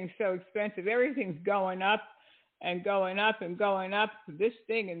are getting so expensive. Everything's going up and going up and going up, this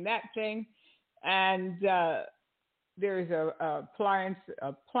thing and that thing. And there's a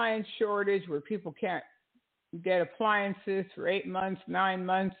appliance shortage where people can't get appliances for 8 months, 9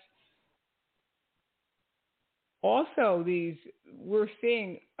 months. Also, we're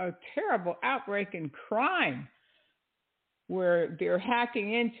seeing a terrible outbreak in crime where they're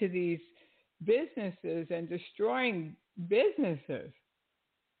hacking into these businesses and destroying businesses.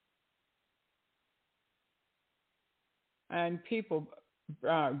 And people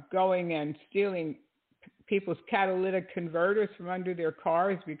going and stealing people's catalytic converters from under their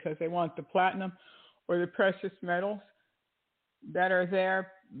cars because they want the platinum or the precious metals that are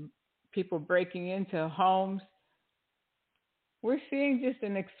there. People breaking into homes. We're seeing just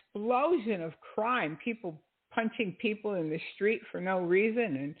an explosion of crime. People punching people in the street for no reason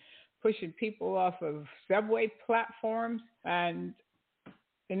and pushing people off of subway platforms, and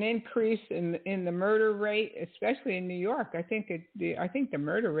an increase in the murder rate, especially in New York. I think the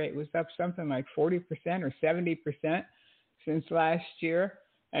murder rate was up something like 40% or 70% since last year,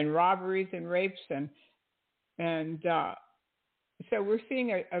 and robberies and rapes and so we're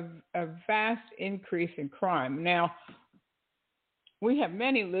seeing a vast increase in crime. Now, we have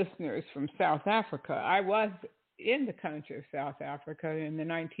many listeners from South Africa. I was in the country of South Africa in the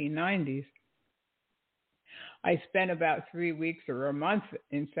 1990s. I spent about 3 weeks or a month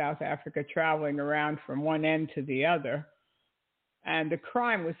in South Africa traveling around from one end to the other. And the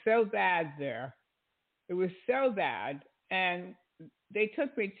crime was so bad there. It was so bad. And they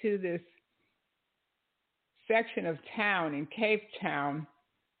took me to this section of town in Cape Town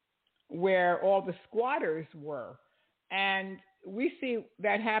where all the squatters were. And we see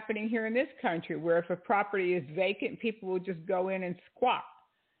that happening here in this country, where if a property is vacant, people will just go in and squat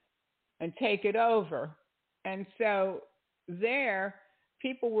and take it over. And so there,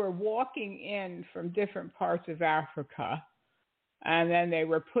 people were walking in from different parts of Africa, and then they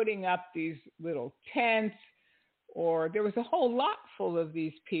were putting up these little tents, or there was a whole lot full of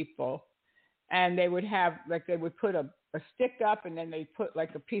these people. And they would have, like, they would put a stick up, and then they put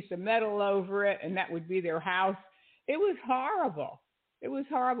like a piece of metal over it, and that would be their house. It was horrible. It was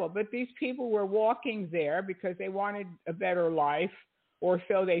horrible. But these people were walking there because they wanted a better life, or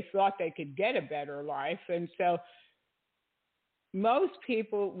so they thought they could get a better life. And so most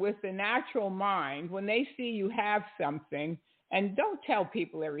people with the natural mind, when they see you have something, and don't tell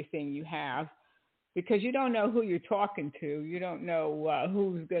people everything you have, because you don't know who you're talking to. You don't know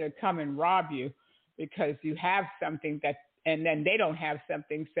who's going to come and rob you because you have something that, and then they don't have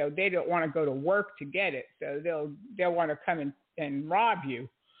something, so they don't want to go to work to get it. So they'll want to come and rob you.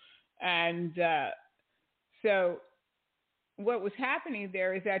 And so what was happening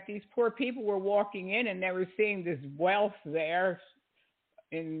there is that these poor people were walking in, and they were seeing this wealth there,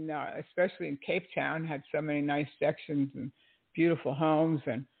 in especially in Cape Town, had so many nice sections and beautiful homes,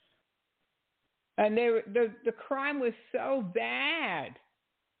 and the crime was so bad.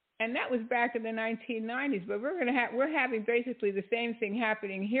 And that was back in the 1990s. But we're having basically the same thing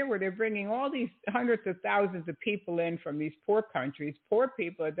happening here, where they're bringing all these hundreds of thousands of people in from these poor countries, poor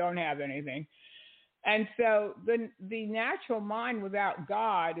people that don't have anything. And so the natural mind without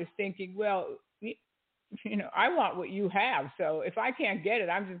God is thinking, well, I want what you have. So if I can't get it,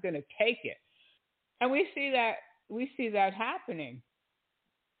 I'm just going to take it. And we see that happening.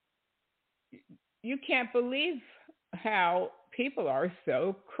 You can't believe how people are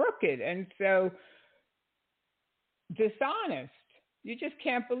so crooked and so dishonest. You just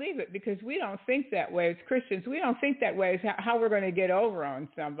can't believe it, because we don't think that way as Christians. We don't think that way as how we're going to get over on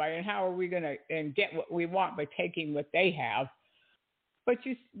somebody, and how are we going to get what we want by taking what they have. But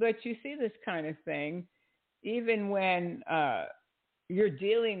you see this kind of thing even when you're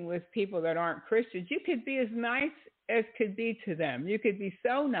dealing with people that aren't Christians. You could be as nice as could be to them. You could be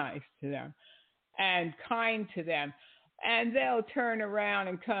so nice to them and kind to them, and they'll turn around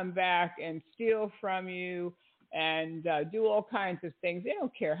and come back and steal from you and do all kinds of things. They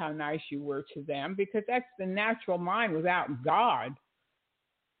don't care how nice you were to them, because that's the natural mind without God.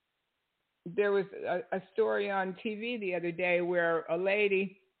 There was a story on TV the other day where a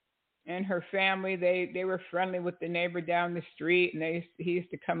lady and her family, they were friendly with the neighbor down the street, and he used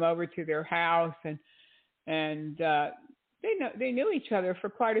to come over to their house, and they knew each other for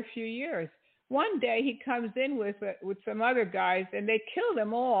quite a few years. One day he comes in with some other guys, and they kill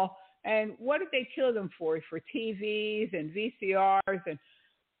them all. And what did they kill them for? For TVs and VCRs, and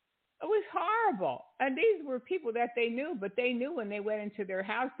it was horrible. And these were people that they knew, but they knew when they went into their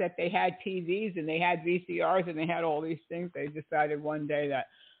house that they had TVs and they had VCRs and they had all these things. They decided one day that,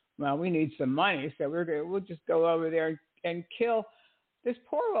 well, we need some money, so we'll just go over there and kill this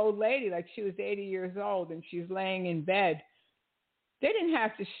poor old lady, like she was 80 years old, and she's laying in bed. They didn't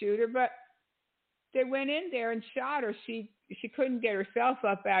have to shoot her, but they went in there and shot her. She couldn't get herself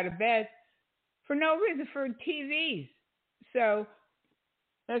up out of bed for no reason, for TVs. So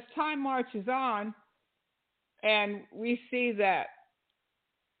as time marches on, and we see that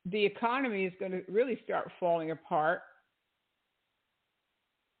the economy is going to really start falling apart,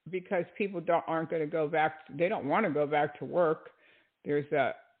 because people aren't going to go back. They don't want to go back to work. There's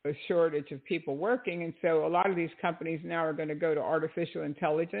a shortage of people working, and so a lot of these companies now are going to go to artificial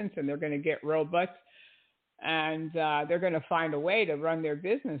intelligence, and they're going to get robots, and they're going to find a way to run their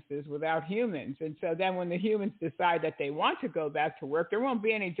businesses without humans. And so then when the humans decide that they want to go back to work, there won't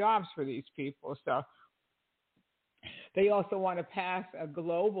be any jobs for these people. So they also want to pass a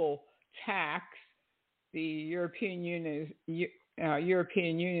global tax. The European Union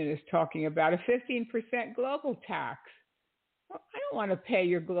is talking about a 15% global tax. Well, I don't want to pay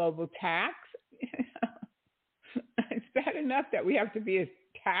your global tax. It's bad enough that we have to be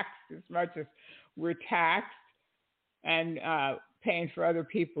taxed as much as we're taxed, and paying for other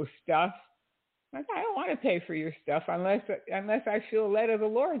people's stuff. I don't want to pay for your stuff unless I feel led of the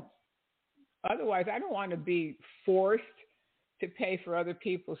Lord. Otherwise, I don't want to be forced to pay for other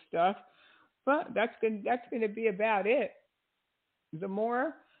people's stuff. But that's going to be about it. The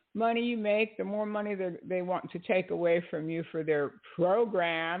more money you make, the more money they want to take away from you for their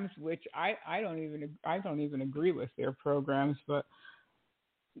programs, which I don't even agree with their programs. But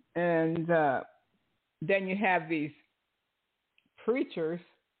and then you have these preachers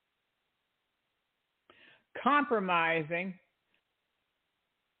compromising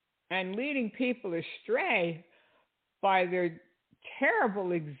and leading people astray by their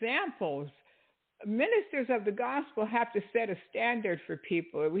terrible examples. Ministers of the gospel have to set a standard for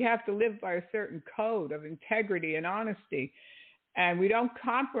people. We have to live by a certain code of integrity and honesty. And we don't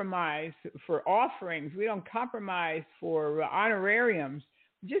compromise for offerings. We don't compromise for honorariums.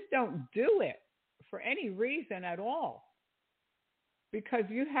 We just don't do it for any reason at all. Because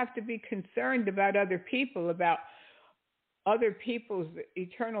you have to be concerned about other people, about other people's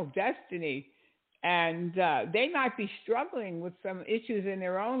eternal destiny. And they might be struggling with some issues in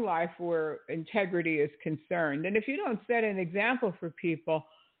their own life where integrity is concerned. And if you don't set an example for people,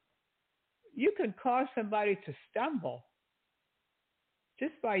 you could cause somebody to stumble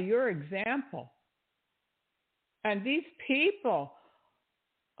just by your example. And these people,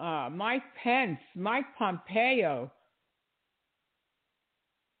 Mike Pence, Mike Pompeo,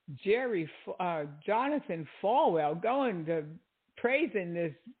 Jonathan Falwell, going to praising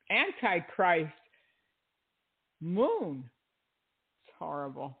this Antichrist moon. It's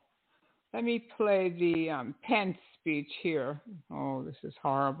horrible. Let me play the Pence speech here. Oh, this is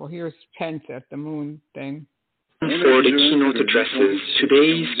horrible. Here's Pence at the moon thing. For the keynote addresses.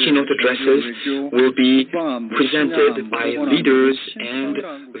 Today's keynote addresses will be presented by leaders and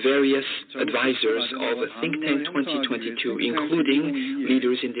various advisors of Think Tank 2022, including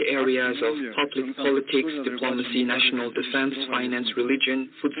leaders in the areas of public politics, diplomacy, national defense, finance, religion,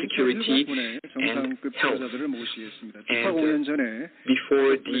 food security, and health. And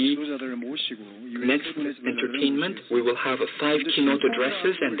before the next entertainment, we will have 5 keynote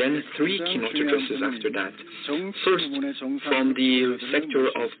addresses and then 3 keynote addresses after that. First, from the sector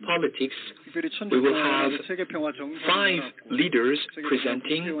of politics, we will have 5 leaders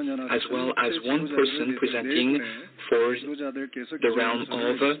presenting, as well as 1 person presenting for the realm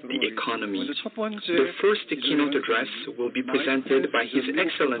of the economy. The first keynote address will be presented by His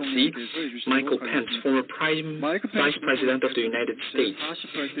Excellency Michael Pence, former Vice President of the United States.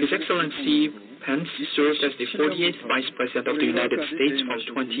 His Excellency Pence served as the 48th Vice President of the United States from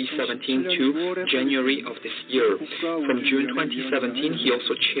 2017 to January of this year. From June 2017, he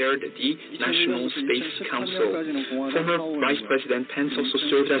also chaired the National Space Council. Former Vice President Pence also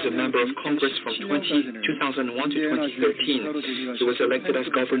served as a member of Congress from 2001 to 2013. He was elected as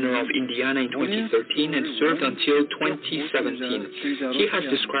governor of Indiana in 2013 and served until 2017. He has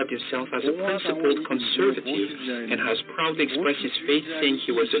described himself as a principled conservative and has proudly expressed his faith, saying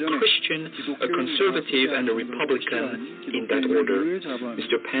he was a Christian, a conservative, and a Republican in that order.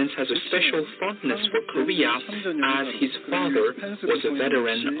 Mr. Pence has a special fondness for Korea, as his father was a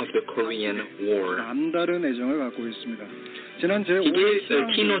veteran of the Korean War. He gave a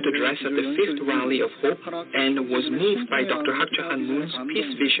keynote address at the 5th Rally of Hope and was moved by Dr. Hak Ja-han Moon's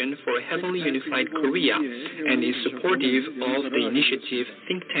peace vision for a heavenly unified Korea and is supportive of the initiative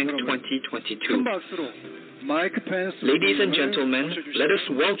Think Tank 2022. Ladies and gentlemen, let us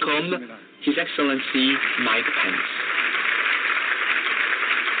welcome His Excellency Mike Pence.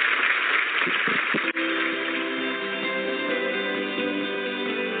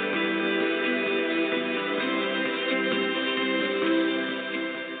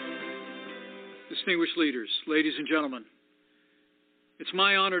 Distinguished leaders, ladies and gentlemen, it's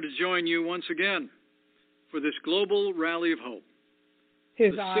my honor to join you once again for this Global Rally of Hope,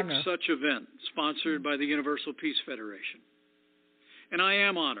 the 6th such event sponsored by the Universal Peace Federation. And I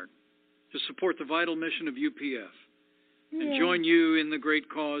am honored to support the vital mission of UPF and join you in the great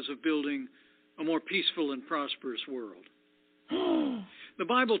cause of building a more peaceful and prosperous world. The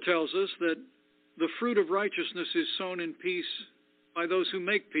Bible tells us that the fruit of righteousness is sown in peace by those who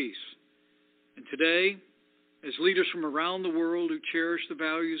make peace. And today, as leaders from around the world who cherish the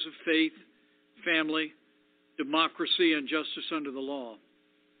values of faith, family, democracy, and justice under the law,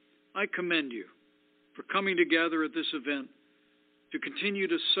 I commend you for coming together at this event to continue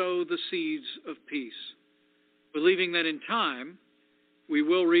to sow the seeds of peace, believing that in time we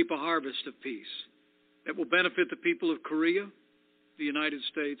will reap a harvest of peace that will benefit the people of Korea, the United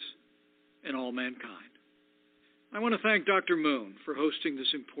States, and all mankind. I want to thank Dr. Moon for hosting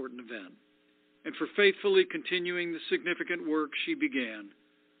this important event and for faithfully continuing the significant work she began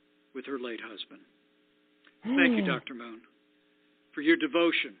with her late husband. Thank you, Dr. Moon, for your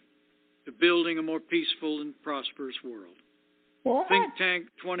devotion to building a more peaceful and prosperous world. What? Think Tank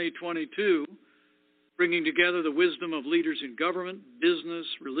 2022, bringing together the wisdom of leaders in government, business,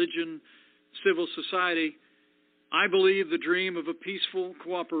 religion, civil society. I believe the dream of a peaceful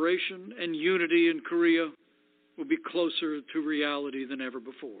cooperation and unity in Korea will be closer to reality than ever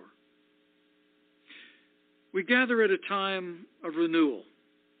before. We gather at a time of renewal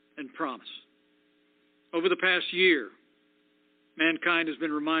and promise. Over the past year, mankind has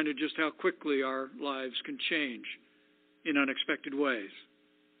been reminded just how quickly our lives can change in unexpected ways.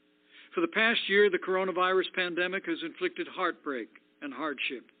 For the past year, the coronavirus pandemic has inflicted heartbreak and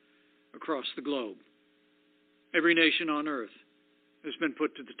hardship across the globe. Every nation on earth has been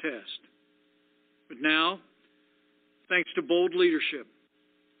put to the test. But now, thanks to bold leadership,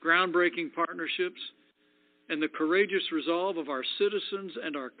 groundbreaking partnerships, and the courageous resolve of our citizens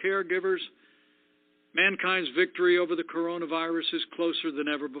and our caregivers, mankind's victory over the coronavirus is closer than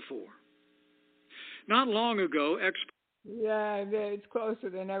ever before. Not long ago, yeah, it's closer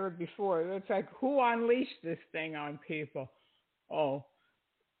than ever before. It's like, who unleashed this thing on people? Oh,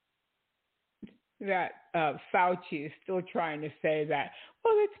 that Fauci is still trying to say that.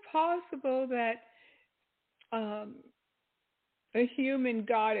 Well, it's possible that a human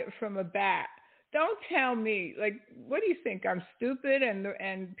got it from a bat. Don't tell me, like, what do you think? I'm stupid,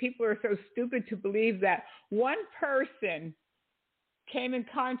 and people are so stupid to believe that one person came in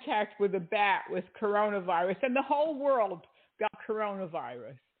contact with a bat with coronavirus, and the whole world got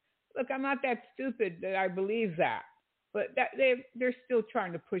coronavirus. Look, I'm not that stupid that I believe that, but that they're still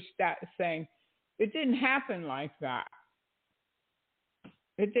trying to push that, saying it didn't happen like that.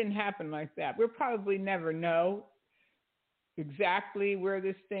 It didn't happen like that. We'll probably never know exactly where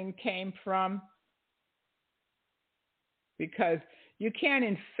this thing came from, because you can't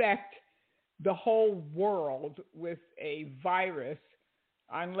infect the whole world with a virus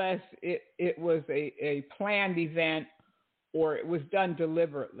unless it was a planned event or it was done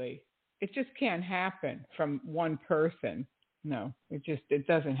deliberately. It just can't happen from one person. No, it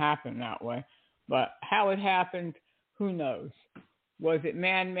doesn't happen that way. But how it happened, who knows? Was it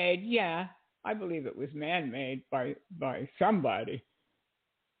man-made? Yeah, I believe it was man-made by somebody.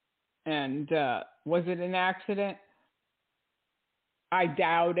 And was it an accident? I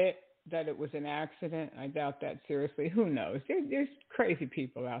doubt it, that it was an accident. I doubt that seriously. Who knows? There's crazy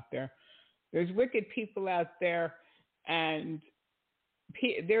people out there. There's wicked people out there, and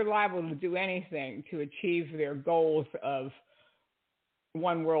they're liable to do anything to achieve their goals of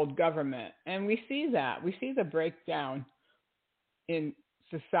one world government. And we see that. We see the breakdown in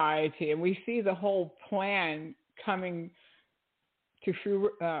society, and we see the whole plan coming to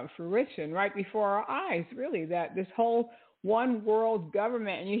fruition right before our eyes, really, that this whole one world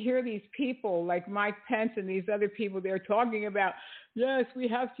government. And you hear these people like Mike Pence and these other people, they're talking about, yes, we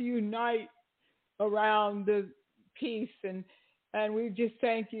have to unite around the peace, and we just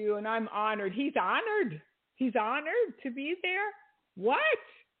thank you, and I'm honored. He's honored. He's honored to be there? What?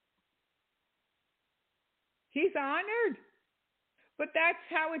 He's honored. But that's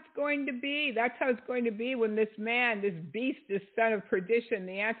how it's going to be. That's how it's going to be when this man, this beast, this son of perdition,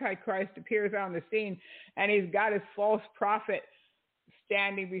 the Antichrist, appears on the scene, and he's got his false prophet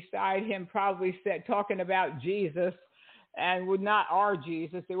standing beside him, probably talking about Jesus, and would not our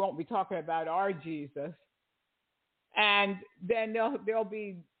Jesus. They won't be talking about our Jesus. And then there'll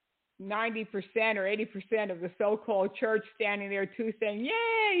be 90% or 80% of the so-called church standing there too, saying,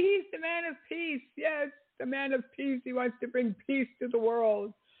 yay, he's the man of peace. Yes, the man of peace. He wants to bring peace to the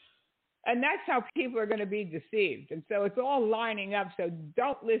world. And that's how people are going to be deceived. And so it's all lining up. So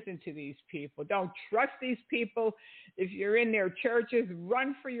don't listen to these people. Don't trust these people. If you're in their churches,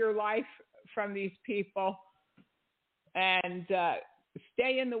 run for your life from these people, and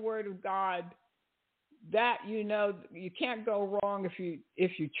stay in the Word of God. That, you know, you can't go wrong if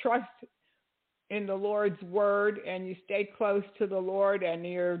you trust in the Lord's word and you stay close to the Lord, and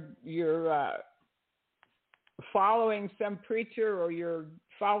you're following some preacher or you're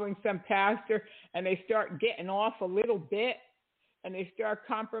following some pastor, and they start getting off a little bit and they start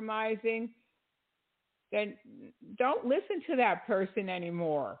compromising, then don't listen to that person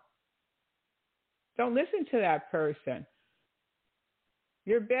anymore. Don't listen to that person.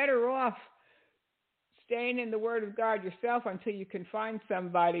 You're better off staying in the Word of God yourself until you can find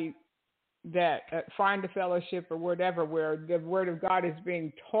somebody that find a fellowship or whatever where the Word of God is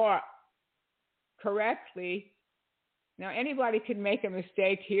being taught correctly. Now, anybody can make a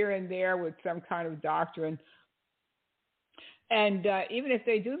mistake here and there with some kind of doctrine. And even if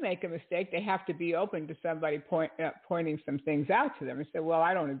they do make a mistake, they have to be open to somebody pointing some things out to them and say, well,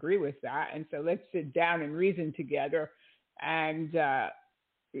 I don't agree with that. And so let's sit down and reason together and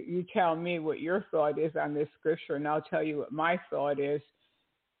you tell me what your thought is on this scripture, and I'll tell you what my thought is,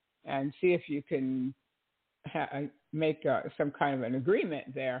 and see if you can make some kind of an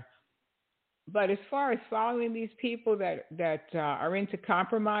agreement there. But as far as following these people that are into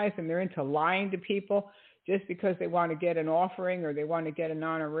compromise and they're into lying to people just because they want to get an offering or they want to get an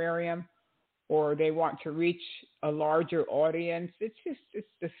honorarium or they want to reach a larger audience, it's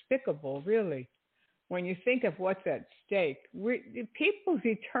despicable, really. When you think of what's at stake, people's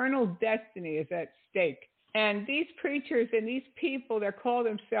eternal destiny is at stake. And these preachers and these people that call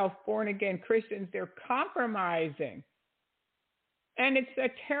themselves born-again Christians, they're compromising. And it's a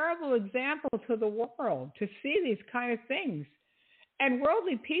terrible example to the world to see these kind of things. And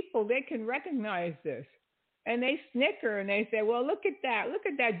worldly people, they can recognize this. And they snicker and they say, well, look at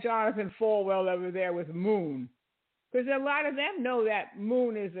that Jonathan Falwell over there with Moon. Because a lot of them know that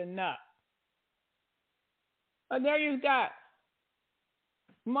Moon is a nut. And there you've got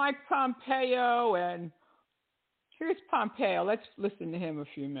Mike Pompeo, and here's Pompeo. Let's listen to him a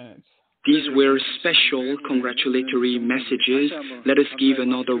few minutes. These were special congratulatory messages. Let us give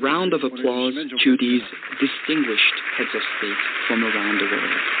another round of applause to these distinguished heads of state from around the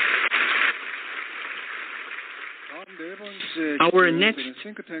world. Our next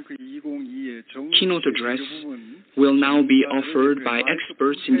keynote address will now be offered by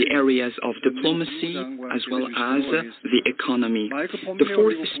experts in the areas of diplomacy as well as the economy. The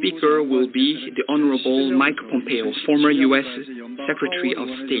fourth speaker will be the Honorable Mike Pompeo, former U.S. Secretary of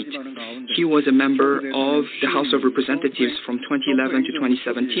State. He was a member of the House of Representatives from 2011 to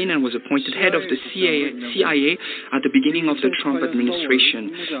 2017 and was appointed head of the CIA at the beginning of the Trump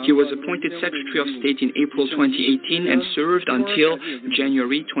administration. He was appointed Secretary of State in April 2018 and served until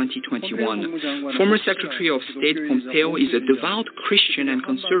January 2021. Former Secretary of State Pompeo is a devout Christian and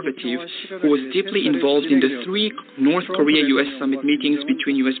conservative who was deeply involved in the 3 North Korea-U.S. summit meetings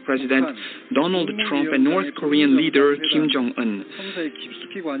between U.S. President Donald Trump and North Korean leader Kim Jong-un.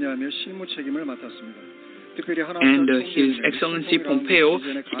 And His Excellency Pompeo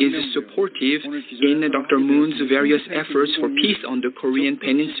is supportive in Dr. Moon's various efforts for peace on the Korean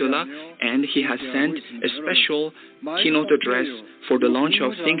Peninsula, and he has sent a special keynote address for the launch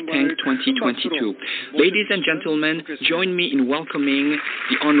of Think Tank 2022. Ladies and gentlemen, join me in welcoming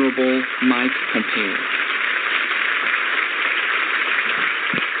the Honorable Mike Pompeo.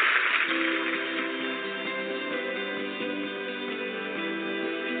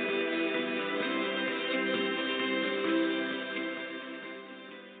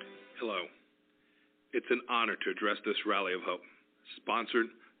 It's an honor to address this rally of hope, sponsored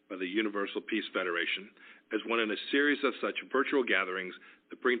by the Universal Peace Federation, as one in a series of such virtual gatherings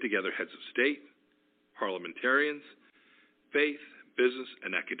that bring together heads of state, parliamentarians, faith, business,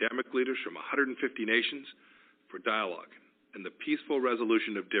 and academic leaders from 150 nations for dialogue and the peaceful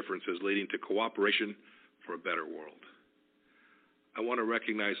resolution of differences leading to cooperation for a better world. I want to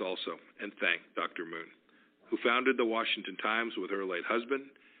recognize also and thank Dr. Moon, who founded the Washington Times with her late husband,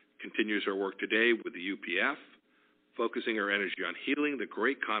 continues her work today with the UPF, focusing her energy on healing the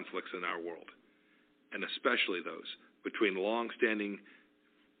great conflicts in our world, and especially those between long-standing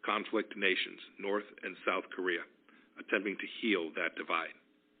conflict nations, North and South Korea, attempting to heal that divide.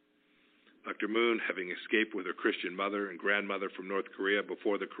 Dr. Moon, having escaped with her Christian mother and grandmother from North Korea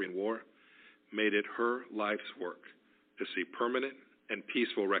before the Korean War, made it her life's work to see permanent and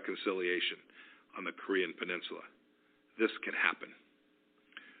peaceful reconciliation on the Korean Peninsula. This can happen.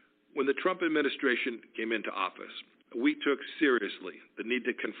 When the Trump administration came into office, we took seriously the need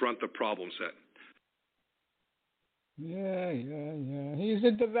to confront the problem set. Yeah. He's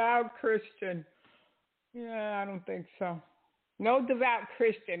a devout Christian. Yeah, I don't think so. No devout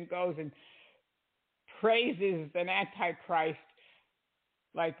Christian goes and praises an Antichrist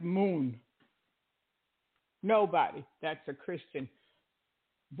like Moon. Nobody that's a Christian,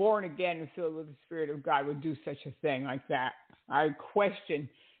 born again and filled with the Spirit of God, would do such a thing like that. I question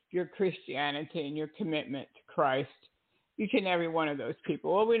your Christianity and your commitment to Christ. Each and every one of those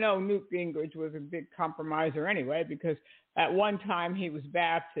people. Well, we know Newt Gingrich was a big compromiser anyway, because at one time he was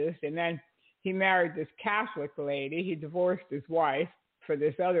Baptist, and then he married this Catholic lady. He divorced his wife for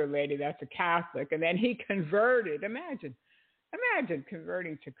this other lady that's a Catholic, and then he converted. Imagine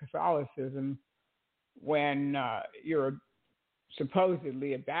converting to Catholicism when you're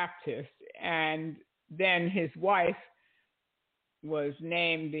supposedly a Baptist. And then his wife was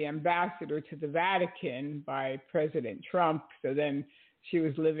named the ambassador to the Vatican by President Trump. So then she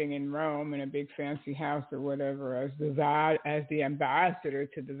was living in Rome in a big fancy house or whatever as the ambassador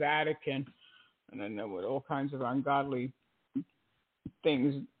to the Vatican. And I know what all kinds of ungodly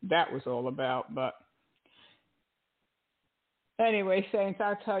things that was all about. But Anyway, saints,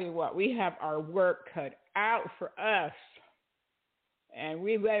 I'll tell you what, we have our work cut out for us. And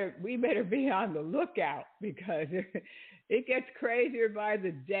we better be on the lookout, because it gets crazier by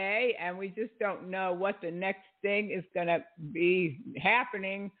the day, and we just don't know what the next thing is going to be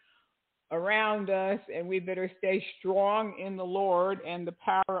happening around us. And we better stay strong in the Lord and the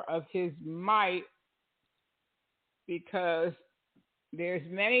power of his might, because there's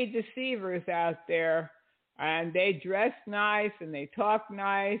many deceivers out there, and they dress nice and they talk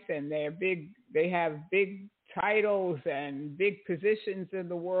nice, and they have big titles and big positions in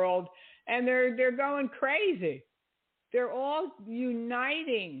the world, and they're going crazy. They're all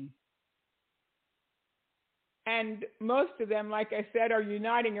uniting. And most of them, like I said, are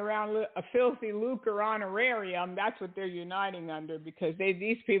uniting around a filthy lucre honorarium. That's what they're uniting under, because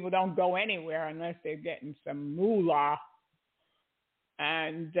these people don't go anywhere unless they're getting some moolah.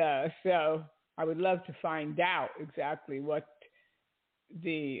 And so I would love to find out exactly what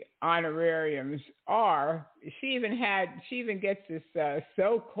the honorariums are. She even gets this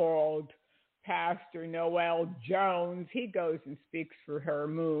so-called Pastor Noel Jones. He goes and speaks for her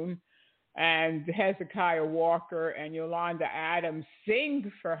moon, and Hezekiah Walker and Yolanda Adams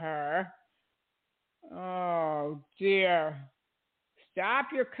sing for her. Oh dear. Stop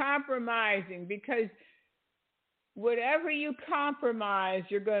your compromising, because whatever you compromise,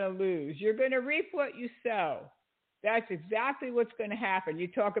 you're going to lose. You're going to reap what you sow. That's exactly what's going to happen. You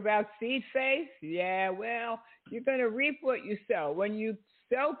talk about seed faith? Yeah, well, you're going to reap what you sow. When you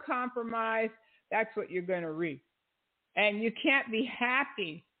sow compromise, that's what you're going to reap. And you can't be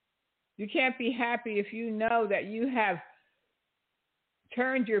happy. You can't be happy if you know that you have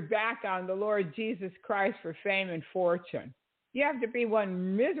turned your back on the Lord Jesus Christ for fame and fortune. You have to be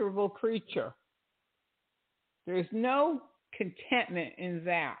one miserable creature. There's no contentment in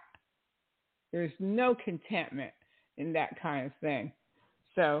that. There's no contentment in that kind of thing.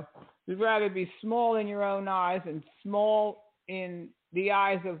 So you'd rather be small in your own eyes and small in the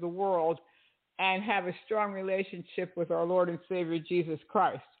eyes of the world, and have a strong relationship with our Lord and Savior Jesus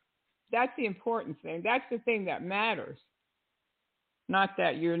Christ. That's the important thing. That's the thing that matters. Not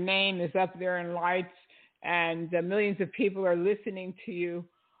that your name is up there in lights and millions of people are listening to you,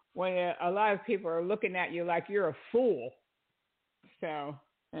 when a lot of people are looking at you like you're a fool. So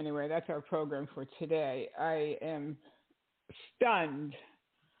anyway, that's our program for today. I am stunned,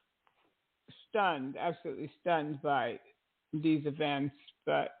 absolutely stunned by these events,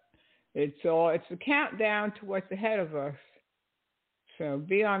 but it's a countdown to what's ahead of us. So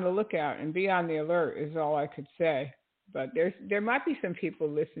be on the lookout and be on the alert is all I could say. But there might be some people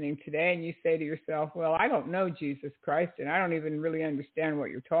listening today, and you say to yourself, well, I don't know Jesus Christ, and I don't even really understand what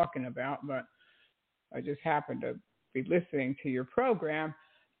you're talking about, but I just happen to be listening to your program.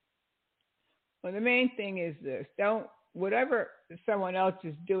 Well, the main thing is this. Whatever someone else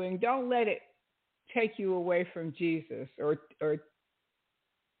is doing, don't let it take you away from Jesus or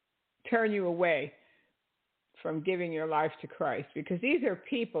turn you away from giving your life to Christ, because these are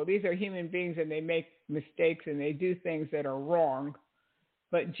people, these are human beings, and they make mistakes and they do things that are wrong.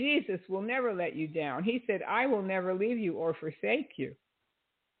 But Jesus will never let you down. He said, I will never leave you or forsake you.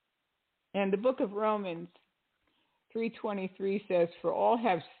 And the book of Romans 3:23 says, for all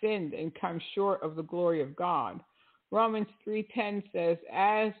have sinned and come short of the glory of God. Romans 3:10 says,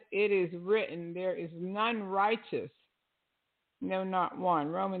 as it is written, there is none righteous, no, not one.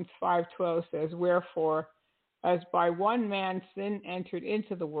 Romans 5:12 says, wherefore, as by one man sin entered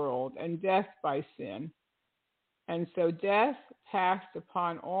into the world, and death by sin, and so death passed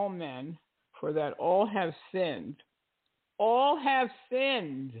upon all men, for that all have sinned. All have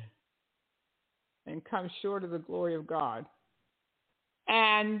sinned and come short of the glory of God.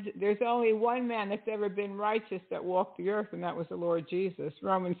 And there's only one man that's ever been righteous that walked the earth, and that was the Lord Jesus.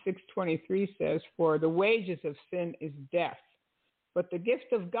 Romans 6:23 says, for the wages of sin is death, but the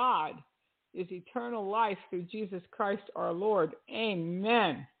gift of God is eternal life through Jesus Christ our Lord.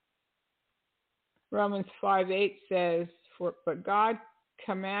 Amen. Romans 5:8 says, but God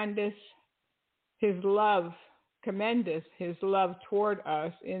commendeth his love toward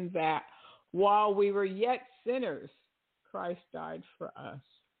us, in that while we were yet sinners, Christ died for us.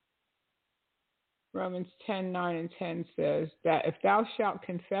 Romans 10:9 and 10 says that if thou shalt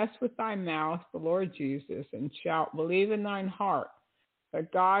confess with thy mouth the Lord Jesus, and shalt believe in thine heart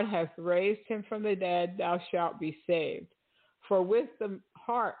that God hath raised him from the dead, thou shalt be saved. For with the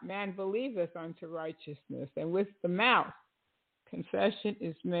heart man believeth unto righteousness, and with the mouth confession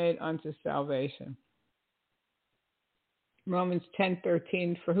is made unto salvation. Romans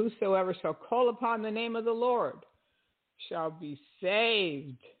 10:13, for whosoever shall call upon the name of the Lord shall be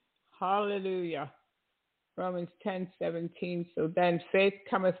saved. Hallelujah. Romans 10:17. So then faith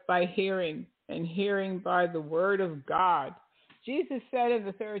cometh by hearing, and hearing by the word of God. Jesus said in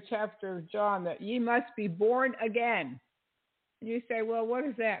the 3rd chapter of John that ye must be born again. You say, well, what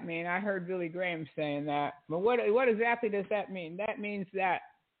does that mean? I heard Billy Graham saying that. But what exactly does that mean? That means that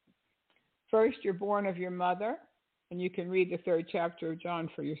first you're born of your mother, and you can read the 3rd chapter of John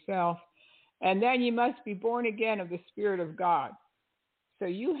for yourself. And then you must be born again of the Spirit of God. So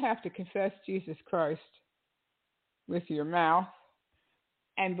you have to confess Jesus Christ with your mouth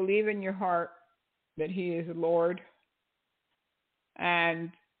and believe in your heart that he is Lord.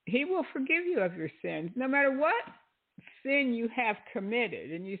 And he will forgive you of your sins, no matter what sin you have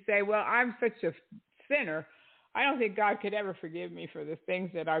committed. And you say, well, I'm such a sinner, I don't think God could ever forgive me for the things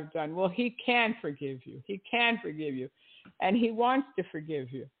that I've done. Well, he can forgive you. He can forgive you. And he wants to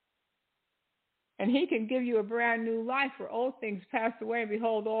forgive you. And he can give you a brand new life where old things pass away, and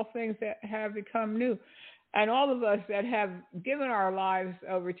behold, all things that have become new. And all of us that have given our lives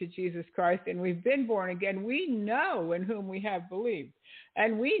over to Jesus Christ and we've been born again, we know in whom we have believed.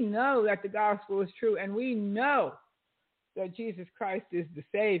 And we know that the gospel is true. And we know that Jesus Christ is the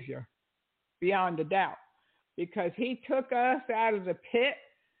Savior beyond a doubt. Because he took us out of the pit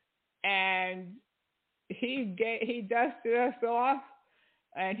and he dusted us off.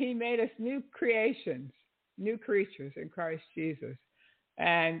 And he made us new creations, new creatures in Christ Jesus.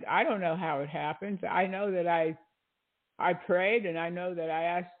 And I don't know how it happens. I know that I prayed, and I know that I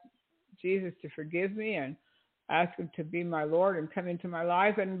asked Jesus to forgive me and asked him to be my Lord and come into my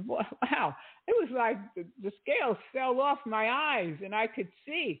life. And wow, it was like the scales fell off my eyes, and I could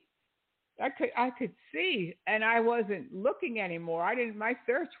see. I could see, and I wasn't looking anymore. My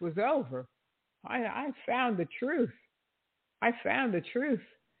search was over. I found the truth. I found the truth,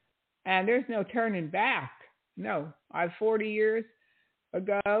 and there's no turning back. No, 40 years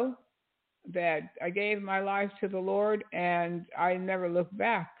ago that I gave my life to the Lord, and I never looked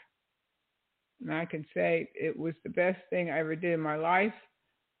back. And I can say it was the best thing I ever did in my life,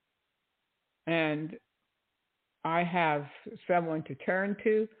 and I have someone to turn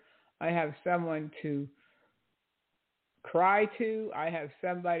to. I have someone to cry to. I have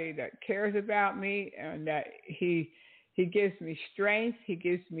somebody that cares about me, and that he gives me strength. He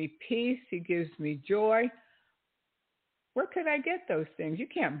gives me peace. He gives me joy. Where could I get those things? You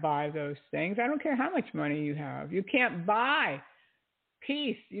can't buy those things. I don't care how much money you have. You can't buy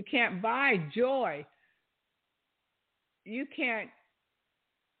peace. You can't buy joy. You can't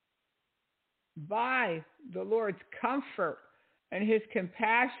buy the Lord's comfort and his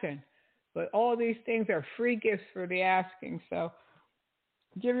compassion. But all these things are free gifts for the asking. So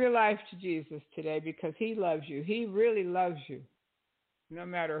give your life to Jesus today, because he loves you. He really loves you. No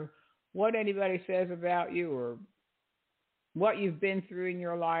matter what anybody says about you or what you've been through in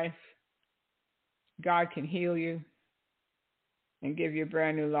your life, God can heal you and give you a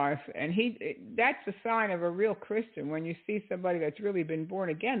brand new life. And that's a sign of a real Christian. When you see somebody that's really been born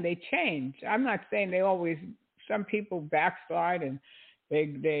again, they change. I'm not saying some people backslide and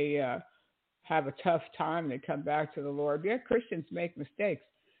they have a tough time, they come back to the Lord. Yeah, Christians make mistakes.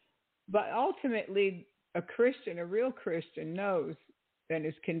 But ultimately, a Christian, a real Christian, knows and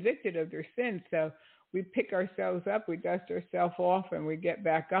is convicted of their sins. So we pick ourselves up, we dust ourselves off, and we get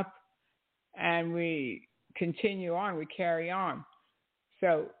back up, and we continue on, we carry on.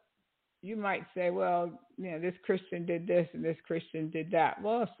 So you might say, well, this Christian did this and this Christian did that.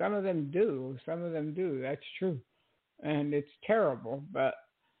 Well, some of them do. That's true. And it's terrible, but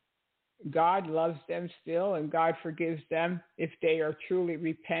God loves them still, and God forgives them if they are truly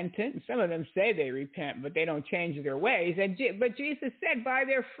repentant. And some of them say they repent, but they don't change their ways. But Jesus said, by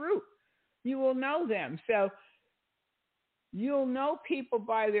their fruit, you will know them. So you'll know people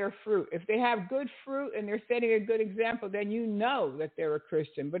by their fruit. If they have good fruit and they're setting a good example, then you know that they're a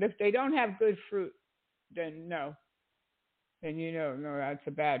Christian. But if they don't have good fruit, then no. Then no, that's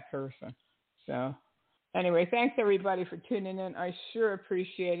a bad person. So anyway, thanks everybody for tuning in. I sure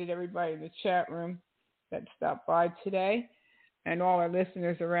appreciated everybody in the chat room that stopped by today, and all our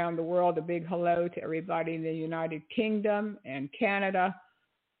listeners around the world. A big hello to everybody in the United Kingdom and Canada,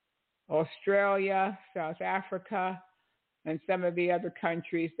 Australia, South Africa, and some of the other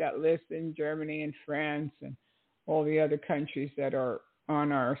countries that listen, Germany and France, and all the other countries that are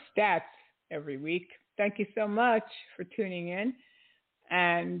on our stats every week. Thank you so much for tuning in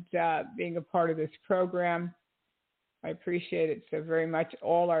and being a part of this program. I appreciate it so very much,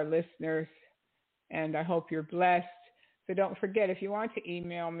 all our listeners, and I hope you're blessed. So don't forget, if you want to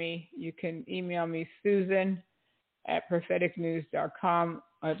email me, you can email me, Susan@propheticnews.com.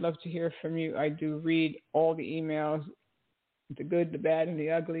 I'd love to hear from you. I do read all the emails, the good, the bad, and the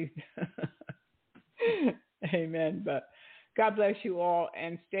ugly. Amen. But God bless you all,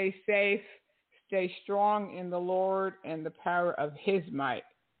 and stay safe, stay strong in the Lord and the power of His might.